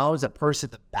acknowledge that person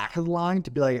at the back of the line to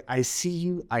be like, I see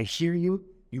you, I hear you.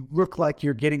 You look like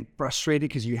you're getting frustrated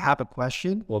because you have a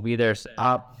question. We'll be there.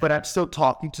 But I'm still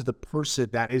talking to the person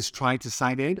that is trying to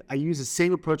sign in. I use the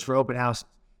same approach for open house.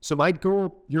 So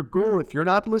your goal, if you're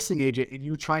not a listing agent and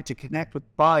you're trying to connect with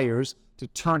buyers to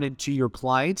turn into your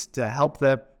clients, to help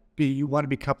them you want to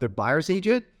become their buyer's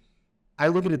agent, I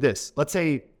look at this. Let's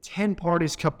say 10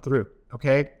 parties come through,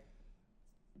 okay?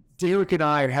 Derek and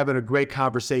I are having a great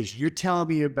conversation. You're telling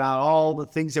me about all the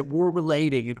things that we're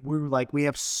relating, and we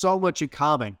have so much in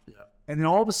common. Yeah. And then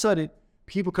all of a sudden,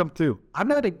 people come through. I'm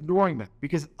not ignoring them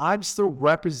because I'm still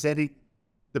representing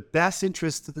the best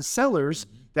interests of the sellers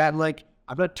that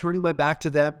I'm not turning my back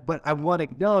to them, but I want to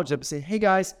acknowledge them and say, hey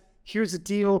guys, here's the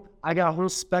deal. I got a whole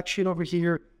spec sheet over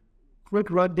here.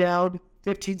 Quick rundown.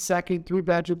 15-second,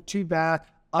 3-bedroom, 2-bath.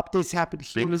 Updates happen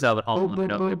here.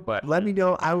 Let me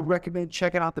know. I would recommend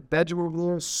checking out the bedroom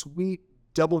over there. Sweet,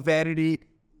 double vanity.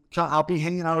 I'll be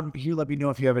hanging out over here. Let me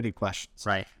know if you have any questions.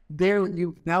 Right. There,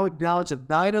 you now acknowledge the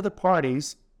 9 other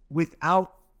parties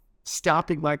without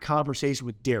stopping my conversation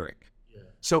with Derek. Yeah.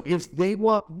 So if they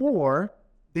want more,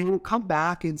 they will come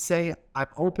back and say, I'm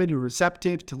open and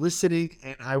receptive to listening,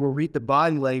 and I will read the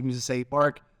body language and say,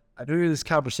 Mark, I know you're in this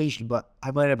conversation, but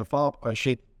I might have a follow-up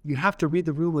question. You have to read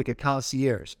the room like a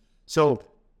concierge. So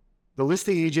the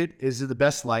listing agent is in the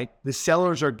best light. The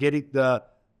sellers are getting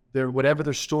whatever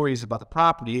their story is about the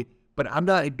property, but I'm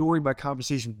not ignoring my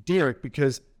conversation with Derek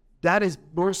because that is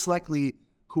most likely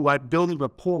who I'm building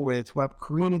rapport with, who I'm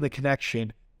creating the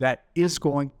connection that is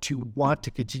going to want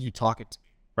to continue talking to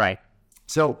me. Right.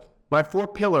 So my 4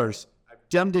 pillars, I've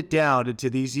dumbed it down into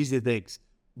these easy things.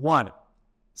 1,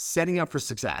 setting up for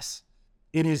success.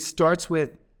 It starts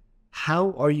with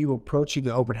how are you approaching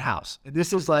the open house? And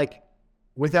this is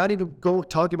without even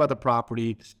talking about the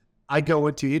property, I go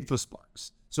into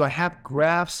InfoSparks. So I have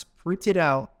graphs printed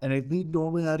out and I leave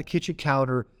normally on a kitchen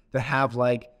counter that have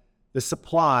the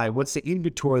supply, what's the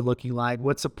inventory looking like,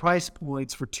 what's the price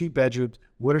points for 2 bedrooms,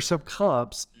 what are some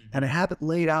comps, and I have it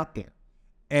laid out there.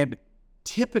 And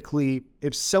typically,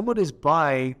 if someone is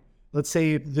buying, let's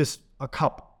say a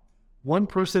couple, one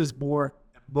person is more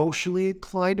emotionally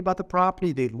inclined about the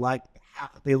property. They like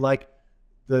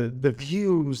the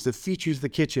views, the features of the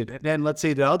kitchen. And then let's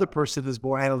say the other person is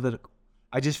more analytical.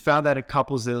 I just found that in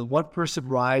couples that one person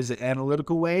rides the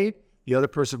analytical wave, the other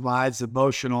person rides the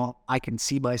emotional. I can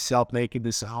see myself making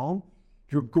this at home.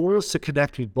 Your goal is to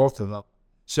connect with both of them.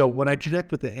 So when I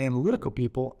connect with the analytical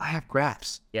people, I have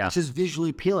graphs. Yeah. It's just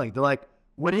visually appealing. They're like,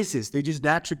 what is this? They just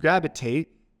naturally gravitate.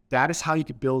 That is how you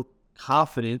can build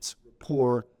confidence,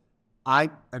 rapport.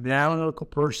 I'm an analytical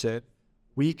person.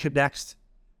 We connect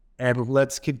and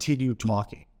let's continue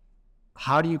talking.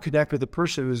 How do you connect with a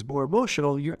person who's more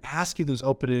emotional? You're asking those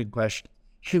open-ended questions.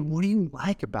 Hey, what do you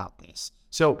like about this?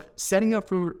 So setting up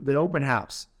for the open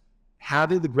house,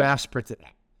 having the graphs printed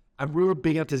out. I'm really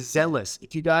big into Zenlist.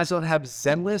 If you guys don't have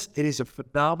Zenlist, it is a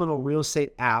phenomenal real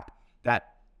estate app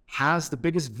that has the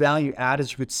biggest value add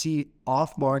as you could see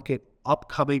off-market,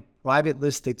 upcoming private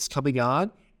listings coming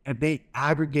on, and they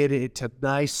aggregate it into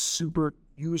nice, super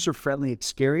user-friendly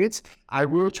experience. I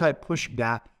really try pushing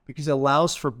that because it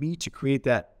allows for me to create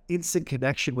that instant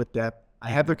connection with them. I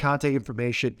have their contact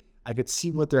information. I could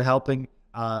see what they're helping,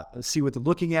 see what they're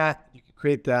looking at. You can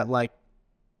create that like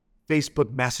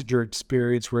Facebook Messenger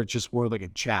experience where it's just more like a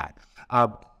chat.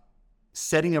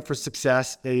 Setting up for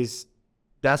success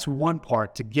that's one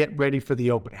part to get ready for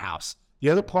the open house. The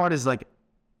other part is like,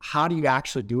 how do you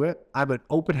actually do it? I'm an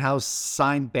open house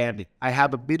sign bandit. I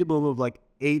have a minimum of like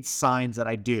 8 signs that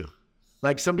I do.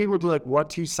 Like some people do like 1,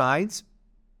 2 signs.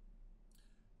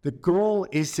 The goal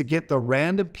is to get the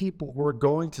random people who are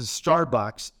going to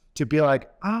Starbucks to be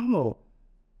like, oh,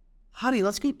 honey,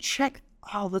 let's go check.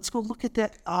 Oh, let's go look at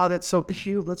that. Oh, that's so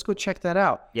cute. Let's go check that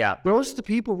out. Yeah. Those are the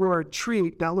people who are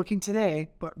intrigued, not looking today,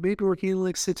 but maybe working in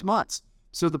like 6 months.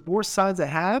 So the more signs I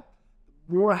have,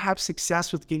 the more I have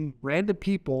success with getting random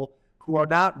people who are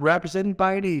not represented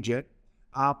by an agent,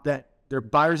 that their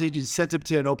buyer's agent sent them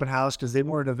to an open house because they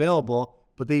weren't available,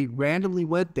 but they randomly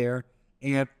went there.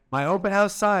 And my open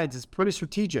house signs is pretty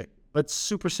strategic, but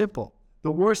super simple.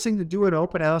 The worst thing to do at an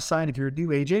open house sign, if you're a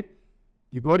new agent,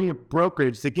 you go to your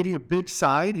brokerage, they give you a big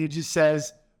sign, it just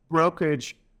says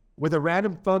brokerage with a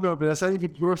random phone number that's not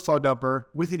even your phone number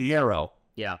with an arrow.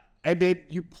 Yeah. And then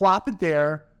you plop it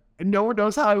there, and no one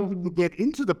knows how to get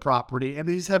into the property, and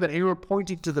they just have an arrow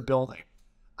pointing to the building.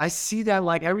 I see that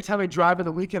like every time I drive on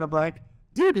the weekend, I'm like,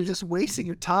 dude, you're just wasting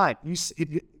your time. You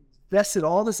invested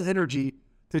all this energy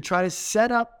to try to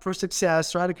set up for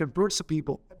success, try to convert some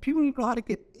people. People don't know how to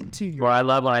get into you. Well, I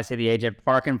love when I say the agent,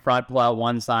 park in front, pull out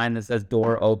one sign that says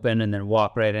door open, and then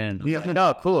walk right in. Yeah.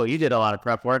 No, cool. You did a lot of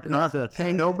prep work.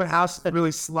 Hey, no, open house is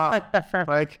really slow.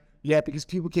 Like, yeah, because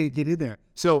people can't get in there.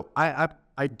 So I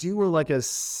do like a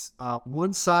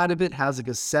one side of it has like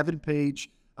a 7-page,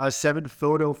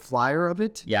 7-photo flyer of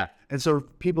it. Yeah. And so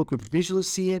people could visually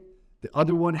see it. The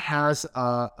other one has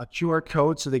a QR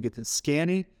code so they get to scan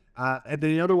it. And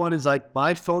then the other one is like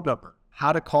my phone number,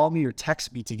 how to call me or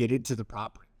text me to get into the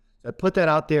property. So I put that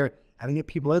out there and I get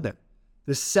people in there.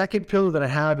 The second pillar that I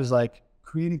have is like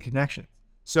creating connections.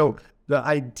 So the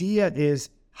idea is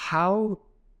how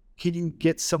can you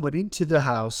get someone into the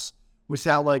house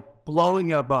without like blowing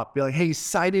them up? Be like, hey,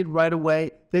 cited right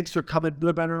away. Thanks for coming.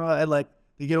 Blah, blah, blah, and like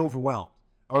they get overwhelmed.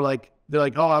 Or like they're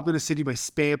like, oh, I'm going to send you my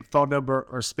spam phone number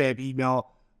or spam email.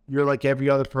 You're like every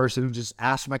other person who just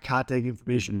asks for my contact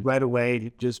information right away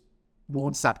and just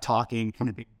won't stop talking, kind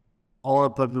of all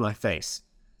up in my face.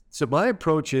 So my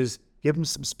approach is give them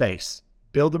some space,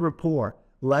 build a rapport,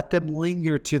 let them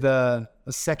linger to a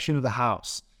section of the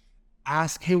house.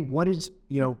 Ask, hey, what did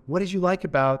you like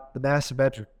about the master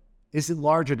bedroom? Is it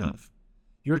large enough?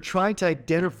 You're trying to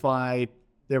identify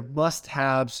their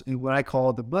must-haves and what I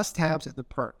call the must-haves and the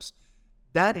perks.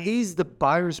 That is the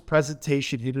buyer's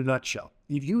presentation in a nutshell.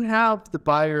 If you have the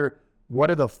buyer,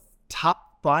 what are the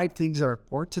top 5 things that are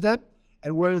important to them,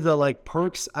 and what are the like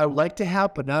perks I would like to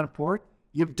have but not important,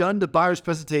 you've done the buyer's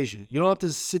presentation. You don't have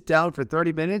to sit down for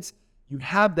 30 minutes. You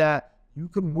have that. You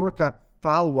can work on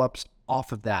follow-ups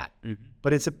off of that. Mm-hmm.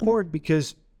 But it's important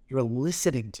because you're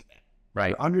listening to them. Right.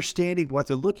 You're understanding what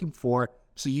they're looking for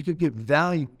so you can get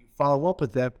value, follow up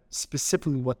with them,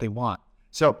 specifically what they want.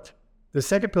 So the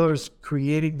second pillar is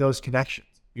creating those connections.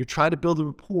 You're trying to build a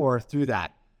rapport through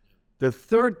that. The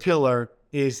third pillar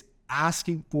is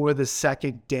asking for the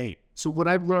second date. So what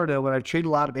I've learned and what I've trained a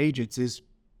lot of agents is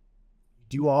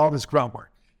do all this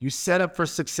groundwork. You set up for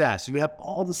success. You have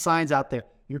all the signs out there.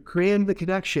 You're creating the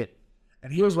connection.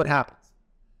 And here's what happens.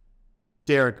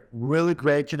 Derek, really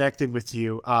great connecting with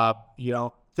you.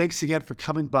 Thanks again for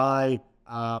coming by.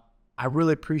 I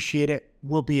really appreciate it.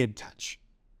 We'll be in touch.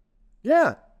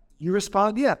 Yeah. You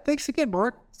respond, yeah, thanks again,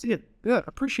 Mark. See you. Yeah,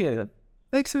 appreciate it.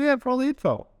 Thanks again for all the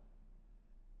info.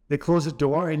 They close the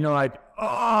door and you're like,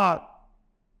 now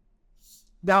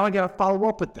I got to follow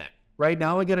up with them, right?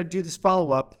 Now I got to do this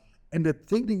follow up. And the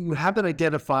thing that you haven't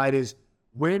identified is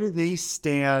where do they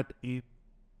stand in,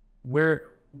 where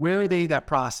are they in that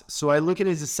process? So I look at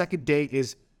it as a second date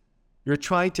is you're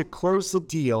trying to close the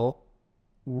deal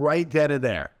right then and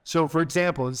there. So for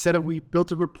example, instead of we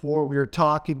built a rapport, we were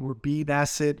talking, we're being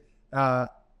acid,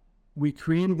 we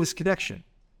created this connection.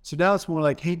 So now it's more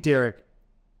like, hey, Derek,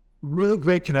 really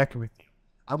great connecting with you.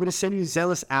 I'm going to send you a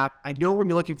Zealous app. I know what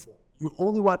you're looking for. You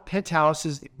only want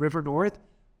penthouses in River North.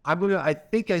 I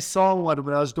think I saw one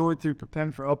when I was going through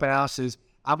preparing for open houses.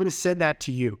 I'm going to send that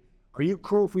to you. Are you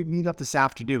cool if we meet up this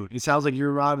afternoon? It sounds like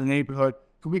you're around the neighborhood.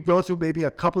 Can we go through maybe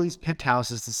a couple of these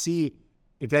penthouses to see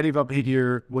if any of them hit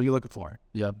what you're looking for?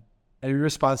 Yep. And your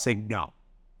response saying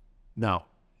no.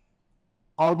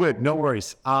 All good, no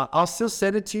worries. I'll still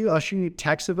send it to you. I'll shoot you a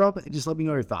text of them and just let me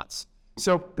know your thoughts.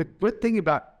 So the good thing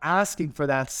about asking for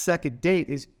that second date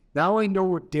is now I know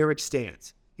where Derek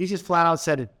stands. He just flat out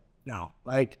said it. No,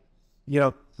 like,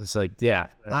 it's like, yeah,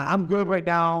 I'm good right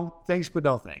now. Thanks, but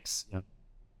no thanks. Yep.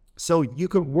 So you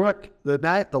can work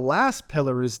the last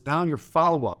pillar is now your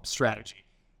follow-up strategy.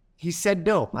 He said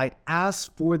no. I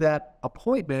asked for that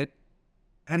appointment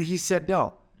and he said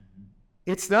no.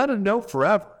 It's not a no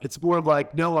forever. It's more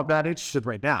like, no, I'm not interested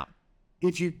right now.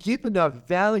 If you give enough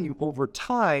value over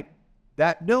time,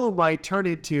 that no might turn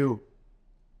into,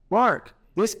 Mark,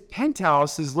 this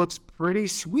penthouse looks pretty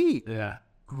sweet. yeah.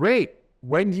 Great.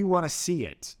 When do you want to see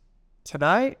it?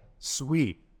 Tonight?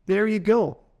 Sweet. There you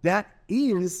go. That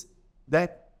is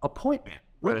that appointment.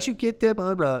 Once you get them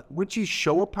once you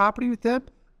show a property with them,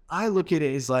 I look at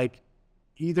it as like,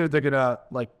 either they're going to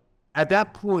at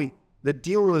that point, the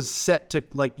deal is set to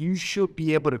you should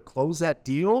be able to close that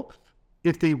deal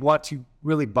if they want to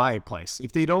really buy a place.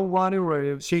 If they don't want to or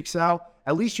it shakes out,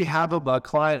 at least you have a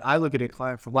client. I look at a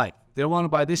client for life. They don't want to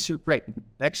buy this year, great.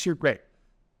 Next year, great.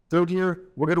 Third year,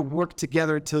 we're going to work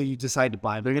together until you decide to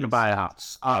buy. They're going to buy a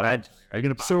house. All right. Are you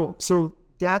going to buy? So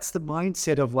that's the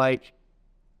mindset of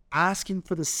asking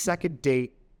for the second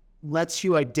date lets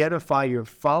you identify your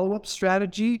follow-up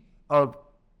strategy of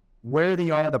where they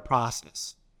are in the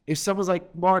process. If someone's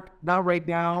like, Mark, not right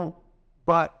now,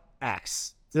 but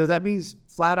X. So that means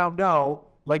flat out no.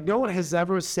 No one has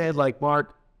ever said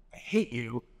Mark, I hate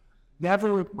you.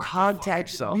 Never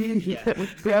contact me.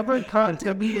 Never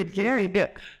contact me and Gary.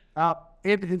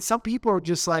 And some people are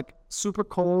just super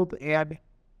cold, and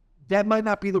that might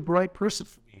not be the right person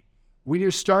for me. When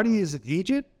you're starting as an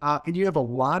agent and you have a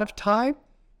lot of time,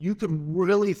 you can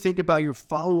really think about your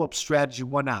follow-up strategy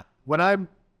and whatnot. When I'm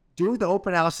doing the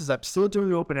open houses, I'm still doing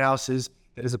the open houses.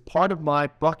 That is a part of my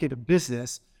bucket of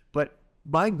business. But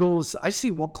my goal is I see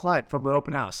one client from an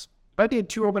open house. If I did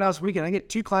 2 open houses a weekend, I get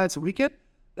 2 clients a weekend.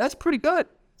 That's pretty good.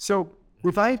 So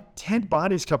if I have 10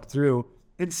 bodies come through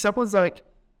and someone's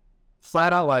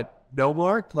flat out no,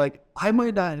 Mark, I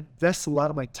might not invest a lot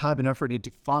of my time and effort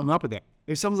into following up with them.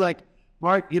 If someone's like,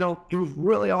 Mark, it was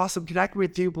really awesome connecting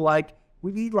with you, but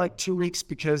we need 2 weeks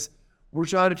because we're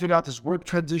trying to figure out this work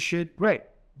transition. Great.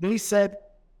 They said,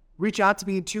 reach out to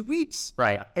me in 2 weeks.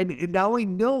 Right. And now I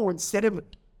know instead of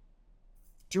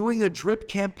doing a drip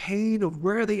campaign of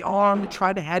where they are and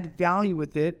trying to add value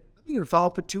with it, I'm going to follow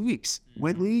up in 2 weeks.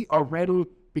 When we are ready,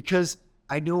 because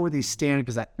I know where they stand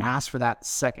because I asked for that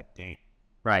second date.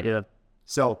 Right. Yeah.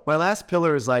 So my last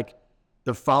pillar is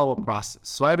the follow-up process.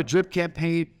 So I have a drip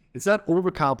campaign. It's not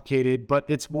overcomplicated, but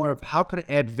it's more of how can I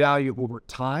add value over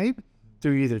time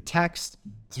through either text,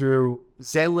 through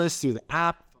Zenlist, through the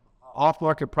app,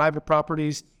 off-market private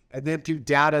properties, and then through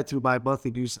data through my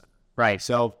monthly newsletter. Right.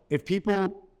 So if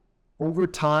people over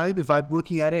time, if I'm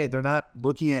looking at it, they're not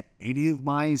looking at any of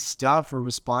my stuff or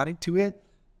responding to it,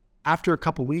 after a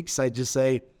couple weeks, I just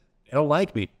say, they don't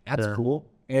like me. That's cool.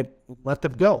 And let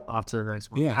them go. Off to the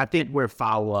next one. Yeah. I think where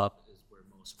follow-up is where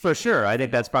most For sure. I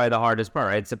think that's probably the hardest part,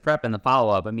 right? It's the prep and the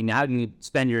follow-up. I mean, how do you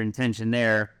spend your intention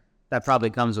there? That probably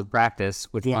comes with practice,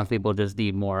 which most people just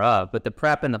need more of. But the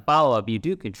prep and the follow-up, you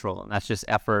do control, and that's just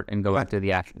effort and going through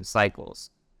the action cycles.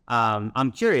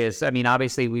 I'm curious. I mean,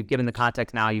 obviously, we've given the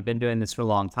context now. You've been doing this for a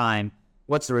long time.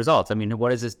 What's the results? I mean,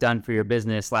 what has this done for your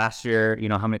business last year?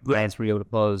 How many clients were you able to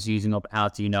close using open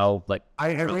house? I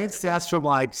ran stats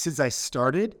from since I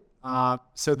started.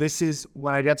 So this is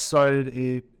when I got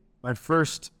started my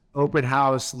first open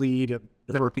house lead of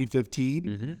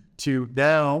 2015 to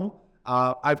now.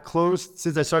 I've closed,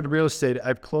 since I started real estate,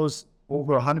 I've closed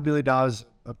over $100 million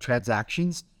of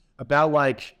transactions.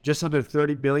 About just under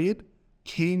 30 billion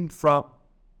came from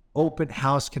open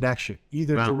house connection.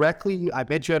 Either directly, I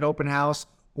met you at open house,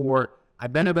 or I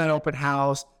met them at open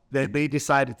house, then they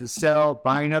decided to sell,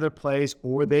 buy another place,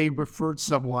 or they referred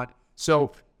someone.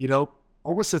 So,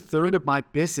 almost a third of my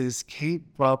business came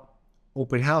from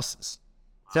open houses.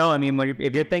 So, I mean,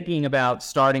 if you're thinking about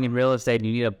starting in real estate and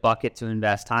you need a bucket to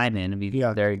invest time in, I mean,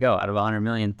 there you go. Out of 100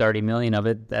 million, 30 million of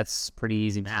it, that's pretty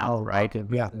easy math, right?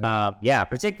 Yeah. Yeah,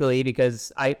 particularly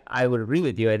because I would agree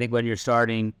with you. I think when you're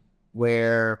starting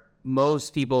where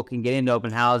most people can get into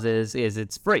open houses is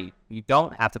it's free. You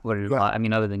don't have to put it, I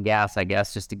mean, other than gas, I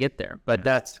guess, just to get there. But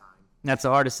that's the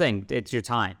hardest thing. It's your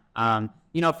time.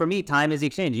 For me, time is the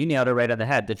exchange. You nailed it right on the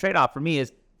head. The trade-off for me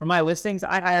is, for my listings,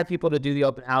 I hire people to do the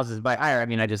open houses. By hire, I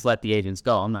mean, I just let the agents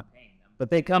go. I'm not paying them.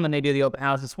 But they come and they do the open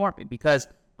houses for me because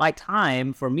my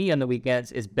time for me on the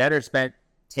weekends is better spent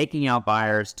taking out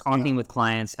buyers, talking with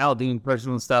clients, doing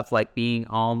personal stuff like being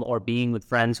home or being with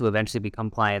friends who eventually become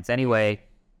clients anyway,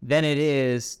 than it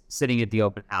is sitting at the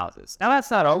open houses. Now, that's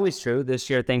not always true. This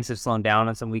year, things have slowed down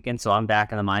on some weekends, so I'm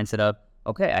back in the mindset of,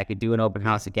 okay, I could do an open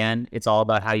house again. It's all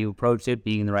about how you approach it,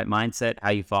 being in the right mindset, how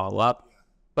you follow up.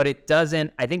 But it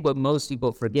doesn't, I think what most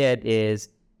people forget is,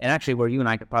 and actually where you and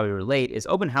I could probably relate, is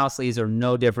open house leads are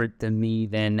no different to me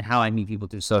than how I meet people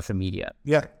through social media.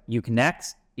 Yeah. You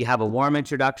connect, you have a warm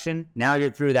introduction, now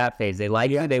you're through that phase. They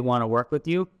like you, they want to work with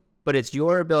you, but it's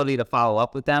your ability to follow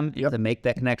up with them, to make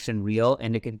that connection real,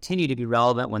 and to continue to be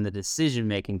relevant when the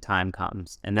decision-making time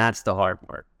comes. And that's the hard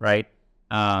part, right?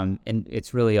 And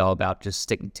it's really all about just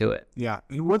sticking to it. Yeah.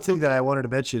 And one thing that I wanted to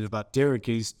mention about Derek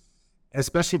is,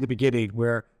 especially at the beginning,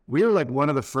 where we were like one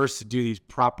of the first to do these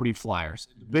property flyers.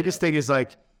 The biggest thing is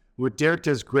like what Derek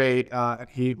does great.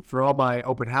 For all my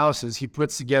open houses, he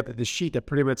puts together the sheet that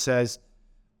pretty much says,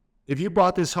 if you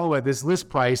bought this home at this list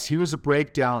price, here's a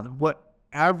breakdown. What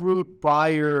every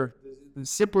buyer, the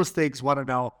simplest things want to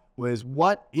know was,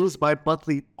 what is my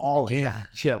monthly all in?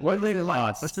 Yeah. What is the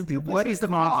cost? What is the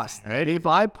cost? Right? If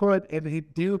I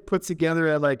puts together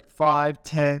at like 5,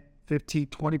 10, 15,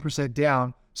 20%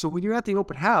 down. So when you're at the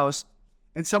open house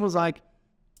and someone's like,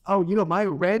 oh, my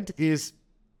rent is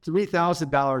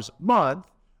 $3,000 a month.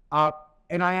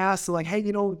 And I asked them like, hey,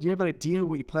 do you have an idea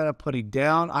what you plan on putting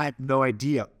down? I have no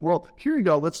idea. Well, here you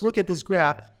go. Let's look at this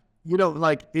graph.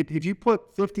 Like if you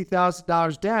put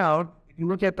 $50,000 down, and you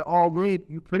look at the all rate,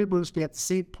 you pretty much get the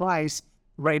same price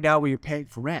right now where you're paying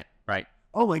for rent. Right.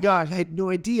 Oh my gosh, I had no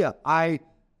idea. I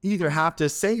either have to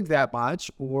save that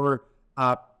much or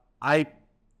I'm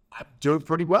doing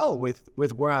pretty well with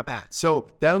where I'm at. So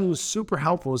that was super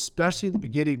helpful, especially in the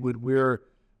beginning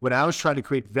when I was trying to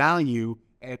create value,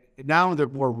 and now they're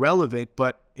more relevant.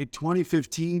 But in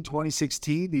 2015,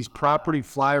 2016, these property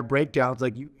flyer breakdowns,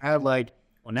 like you had like,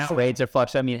 well, now rates are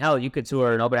fluctuating. I mean, hell, you could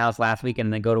tour an open house last weekend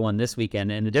and then go to one this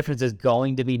weekend, and the difference is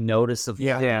going to be noticeable.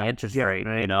 Interest rate,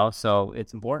 right? So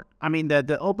it's important. I mean,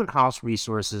 the open house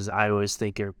resources, I always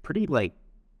think are pretty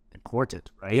important,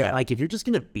 right? Yeah. Like if you're just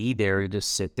gonna be there and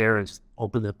just sit there and just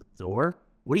open up the door,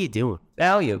 what are you doing?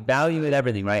 Value with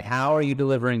everything, right? How are you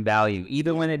delivering value?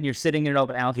 Even when you're sitting in an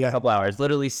open house for a couple hours,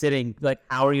 literally sitting, like,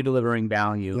 how are you delivering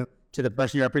value to the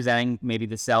person you're representing? Maybe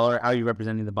the seller. How are you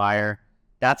representing the buyer?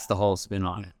 That's the whole spin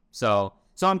on it. So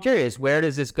I'm curious, where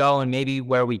does this go? And maybe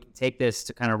where we take this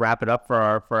to kind of wrap it up for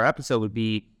our episode would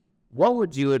be, what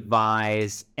would you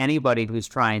advise anybody who's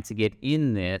trying to get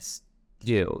in this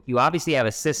do? You obviously have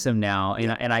a system now,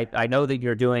 and I know that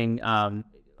you're doing,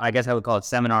 I guess I would call it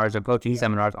seminars or coaching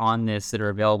seminars on this that are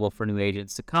available for new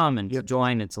agents to come and to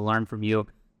join and to learn from you.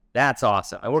 That's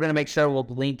awesome. And we're going to make sure we'll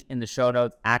link in the show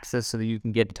notes access so that you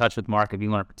can get in touch with Mark if you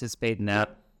want to participate in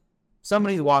that.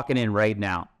 Somebody's walking in right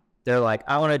now. They're like,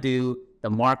 I want to do the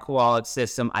Mark Kowalik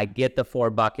system. I get the 4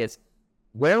 buckets.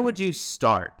 Where would you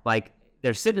start? Like,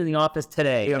 they're sitting in the office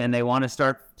today and they want to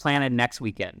start planning next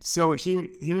weekend. So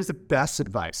here's the best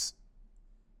advice.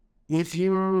 If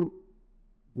you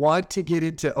want to get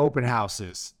into open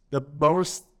houses, the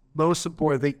most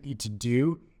important thing you need to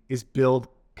do is build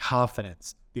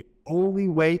confidence. The only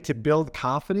way to build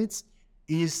confidence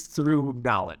is through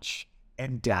knowledge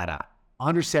and data,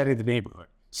 understanding the neighborhood.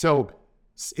 So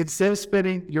instead of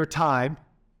spending your time,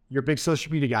 you're a big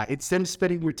social media guy, instead of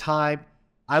spending your time,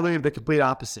 I learned the complete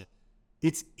opposite.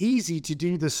 It's easy to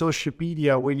do the social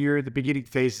media when you're in the beginning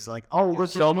phases. Like, oh,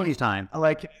 so many times.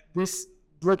 Like this,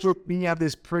 look at me, I have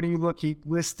this pretty looking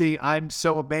listing. I'm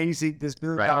so amazing. This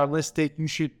 $1 million listing, you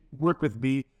should work with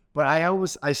me. But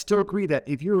I still agree that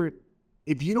if you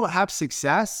don't have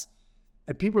success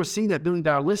and people are seeing that $1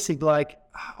 million listing, like,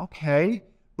 okay,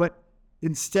 but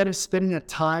instead of spending that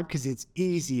time, because it's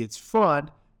easy, it's fun,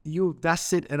 you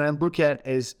invest it, and I look at it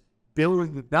as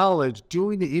building the knowledge,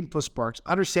 doing the info sparks,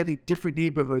 understanding different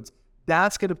neighborhoods.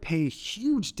 That's going to pay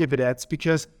huge dividends,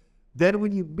 because then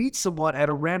when you meet someone at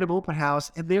a random open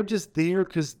house and they're just there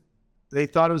because they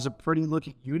thought it was a pretty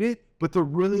looking unit, but they're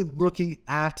really looking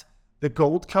at the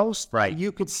Gold Coast, right?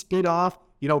 You could spin off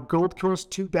Gold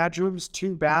Coast, 2 bedrooms,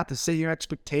 2 bath, to say your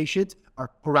expectations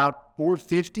are around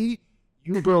 450,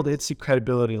 you build instant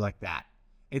credibility like that.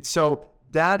 And so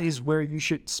that is where you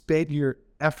should spend your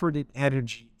effort and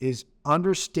energy, is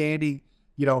understanding,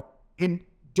 and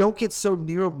don't get so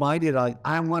narrow-minded. Like,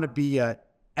 I want to be a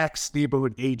X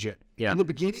neighborhood agent. Yeah. In the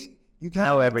beginning, you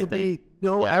Know everything.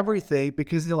 Know everything,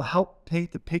 because it'll help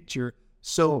paint the picture.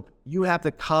 So you have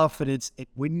the confidence, and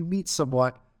when you meet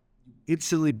someone, you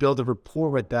instantly build a rapport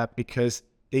with them because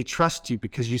they trust you,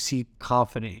 because you seem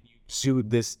confident. You exude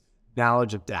this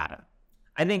knowledge of data.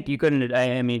 I think you couldn't,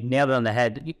 nailed it on the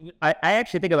head. I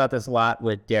actually think about this a lot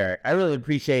with Derek. I really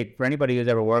appreciate, for anybody who's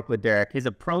ever worked with Derek, his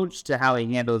approach to how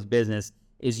he handles business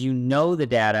is the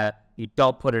data, you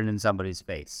don't put it in somebody's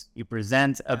face. You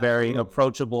present a very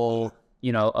approachable,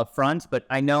 upfront, but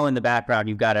I know in the background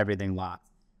you've got everything locked.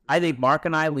 I think Mark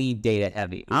and I lead data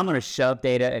heavy. I'm going to shove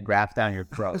data and graphs down your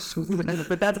throat.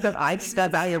 But that's because I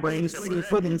step out your brain.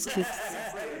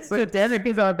 But Derek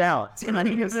is on balance. He's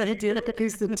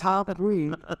the top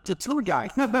 3 to tour guy.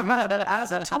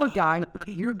 As a tour guy,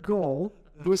 your goal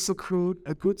was to create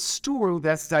a good story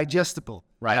that's digestible.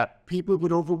 Right. People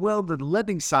would overwhelm the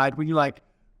lending side when you're like,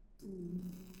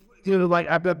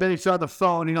 I bet it's on the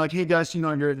phone, and you're like, hey guys,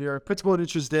 your principal and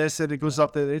interest this, and it goes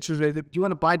up the interest rate. You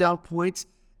want to buy down points,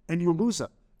 and you lose them.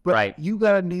 But you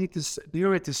gotta narrate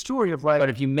the story of, like. But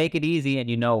if you make it easy and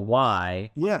you know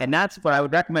why, and that's what I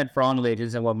would recommend for all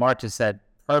agents, and what Mark just said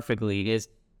perfectly is,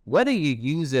 whether you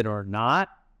use it or not,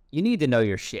 you need to know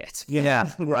your shit.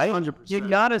 Yeah, right. 100%. You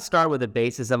gotta start with a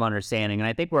basis of understanding, and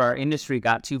I think where our industry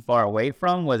got too far away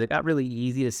from was it got really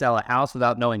easy to sell a house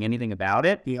without knowing anything about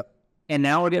it. Yep. And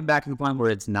now we're getting back to the point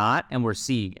where it's not, and we're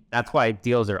seeing it. That's why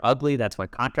deals are ugly. That's why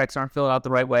contracts aren't filled out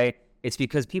the right way. It's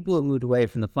because people have moved away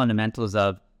from the fundamentals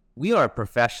of, we are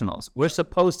professionals. We're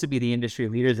supposed to be the industry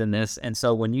leaders in this. And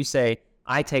so when you say,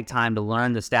 I take time to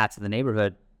learn the stats of the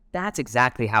neighborhood, that's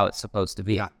exactly how it's supposed to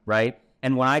be, right?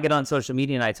 And when I get on social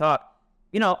media and I talk,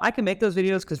 I can make those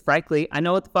videos because, frankly, I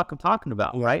know what the fuck I'm talking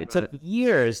about, right? It took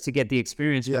years to get the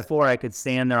experience before I could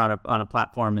stand there on a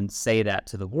platform and say that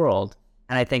to the world.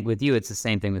 And I think with you, it's the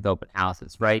same thing with open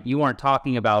houses, right? You weren't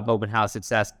talking about open house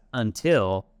success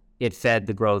until it fed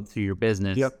the growth through your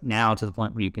business. Now to the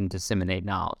point where you can disseminate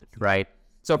knowledge, right?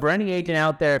 So for any agent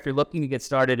out there, if you're looking to get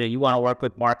started and you want to work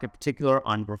with Mark in particular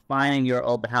on refining your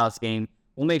open house game,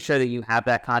 we'll make sure that you have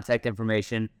that contact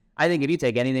information. I think if you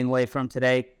take anything away from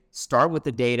today, start with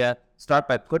the data, start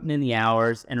by putting in the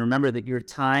hours, and remember that your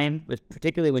time,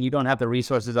 particularly when you don't have the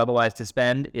resources otherwise to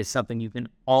spend, is something you can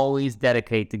always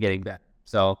dedicate to getting better.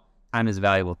 So time is a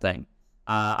valuable thing.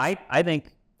 I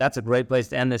think that's a great place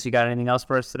to end this. You got anything else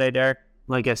for us today, Derek?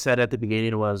 Like I said at the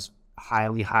beginning, I was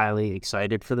highly, highly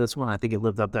excited for this one. I think it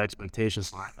lived up to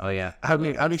expectations. Oh, yeah. I'm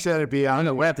excited to be on.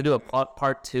 We're going to have to do a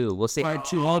part 2. We'll see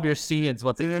all of your scenes.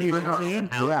 What's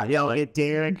Get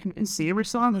Derek and Sierra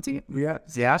song on team.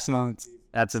 Yeah, song.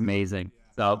 That's amazing.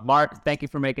 So, Mark, thank you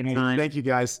for making time. Thank you,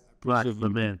 guys. We'll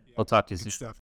talk to you soon.